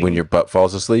 Is that when your butt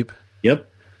falls asleep? Yep.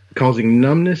 Causing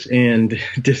numbness and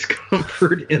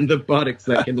discomfort in the buttocks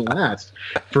that can last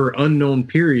for unknown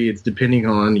periods depending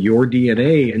on your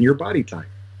DNA and your body type.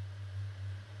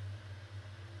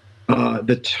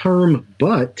 The term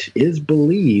butt is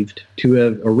believed to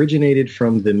have originated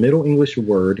from the Middle English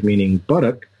word meaning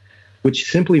buttock,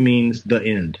 which simply means the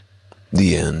end.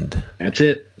 The end. That's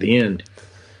it. The end.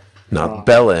 Not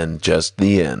bell end, just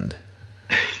the end.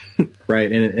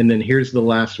 Right. And then here's the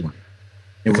last one.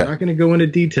 And we're not going to go into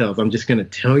details. I'm just going to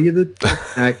tell you the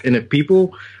fact. And if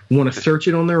people want to search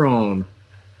it on their own,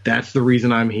 that's the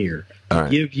reason I'm here. To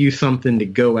give you something to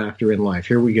go after in life.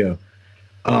 Here we go.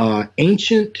 I'm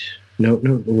reading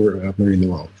the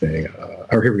wrong thing.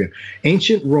 Here we go.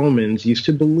 Ancient Romans used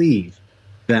to believe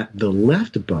that the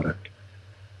left buttock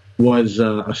was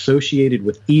associated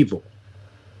with evil,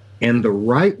 and the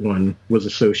right one was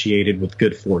associated with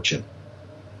good fortune.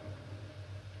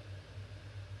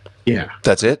 Yeah,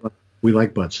 that's it. We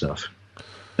like butt stuff.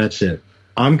 That's it.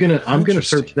 I'm gonna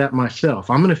search that myself.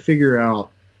 I'm gonna figure out.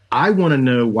 I want to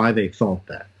know why they thought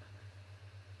that.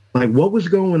 Like, what was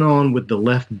going on with the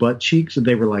left butt cheeks that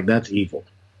they were like, that's evil,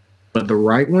 but the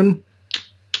right one.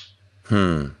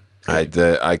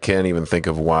 I can't even think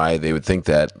of why they would think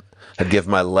that. I'd give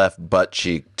my left butt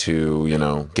cheek to,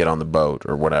 get on the boat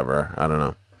or whatever. I don't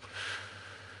know.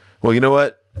 Well, you know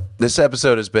what? This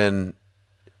episode has been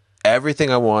everything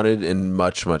I wanted and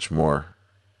much, much more.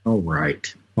 All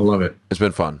right. I love it. It's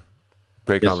been fun.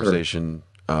 Great conversation.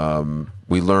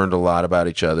 We learned a lot about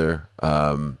each other.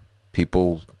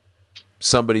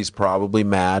 Somebody's probably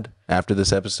mad after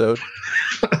this episode.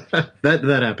 that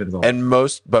happens all. And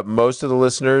most of the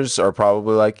listeners are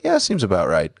probably like, yeah, seems about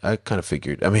right. I kind of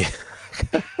figured. I mean,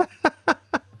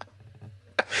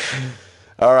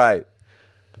 all right.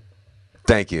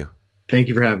 Thank you. Thank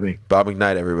you for having me. Bob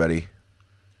McKnight, everybody.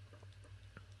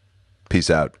 Peace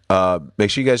out. Make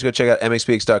sure you guys go check out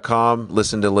MxPx.com.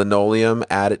 Listen to Linoleum.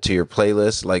 Add it to your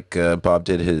playlist like Bob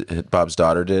did. Bob's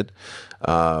daughter did.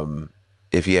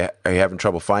 If you are having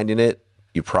trouble finding it,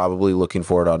 you're probably looking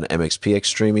for it on MxPx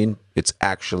streaming. It's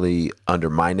actually under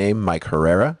my name, Mike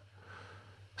Herrera.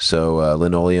 So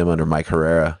Linoleum under Mike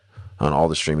Herrera on all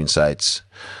the streaming sites.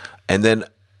 And then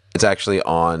it's actually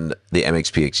on the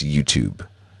MxPx YouTube.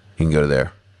 You can go to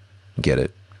there and get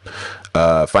it.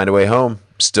 Find a Way Home.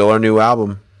 Still our new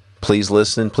album. Please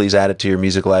listen. Please add it to your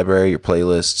music library, your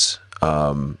playlists.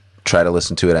 Try to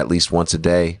listen to it at least once a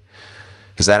day.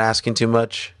 Is that asking too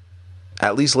much?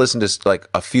 At least listen to like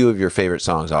a few of your favorite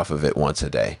songs off of it once a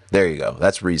day. There you go.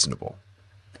 That's reasonable.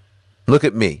 Look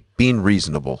at me being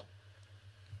reasonable.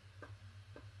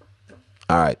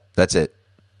 All right. That's it.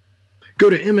 Go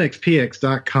to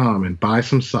MxPx.com and buy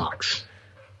some socks.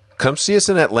 Come see us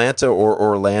in Atlanta or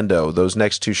Orlando. Those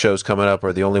next two shows coming up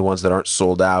are the only ones that aren't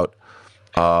sold out.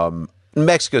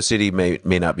 Mexico City may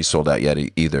not be sold out yet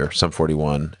either. Sum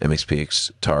 41,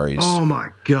 MxPx, ATARIS. Oh my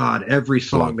God! Every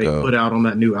song Blanco. They put out on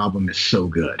that new album is so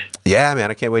good. Yeah,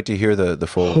 man, I can't wait to hear the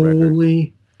full record.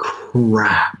 Holy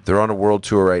crap! They're on a world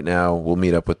tour right now. We'll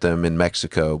meet up with them in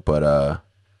Mexico, but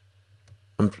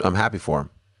I'm happy for them.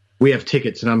 We have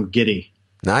tickets, and I'm giddy.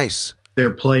 Nice.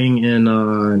 They're playing in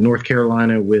North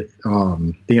Carolina with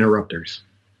the Interrupters.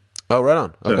 Oh, right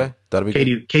on. Okay, so that'll be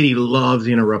good. Katie loves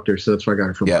the Interrupters, so that's why I got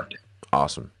her for birthday.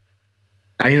 Awesome.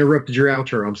 I interrupted your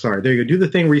outro. I'm sorry. There you go. Do the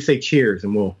thing where you say cheers,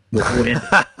 and we'll end.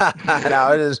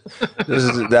 No,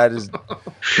 that is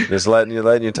just letting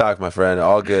you talk, my friend.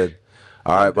 All good.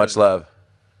 All right, much love.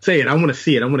 Say it. I want to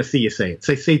see it. I want to see you say it.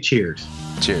 Say cheers.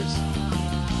 Cheers.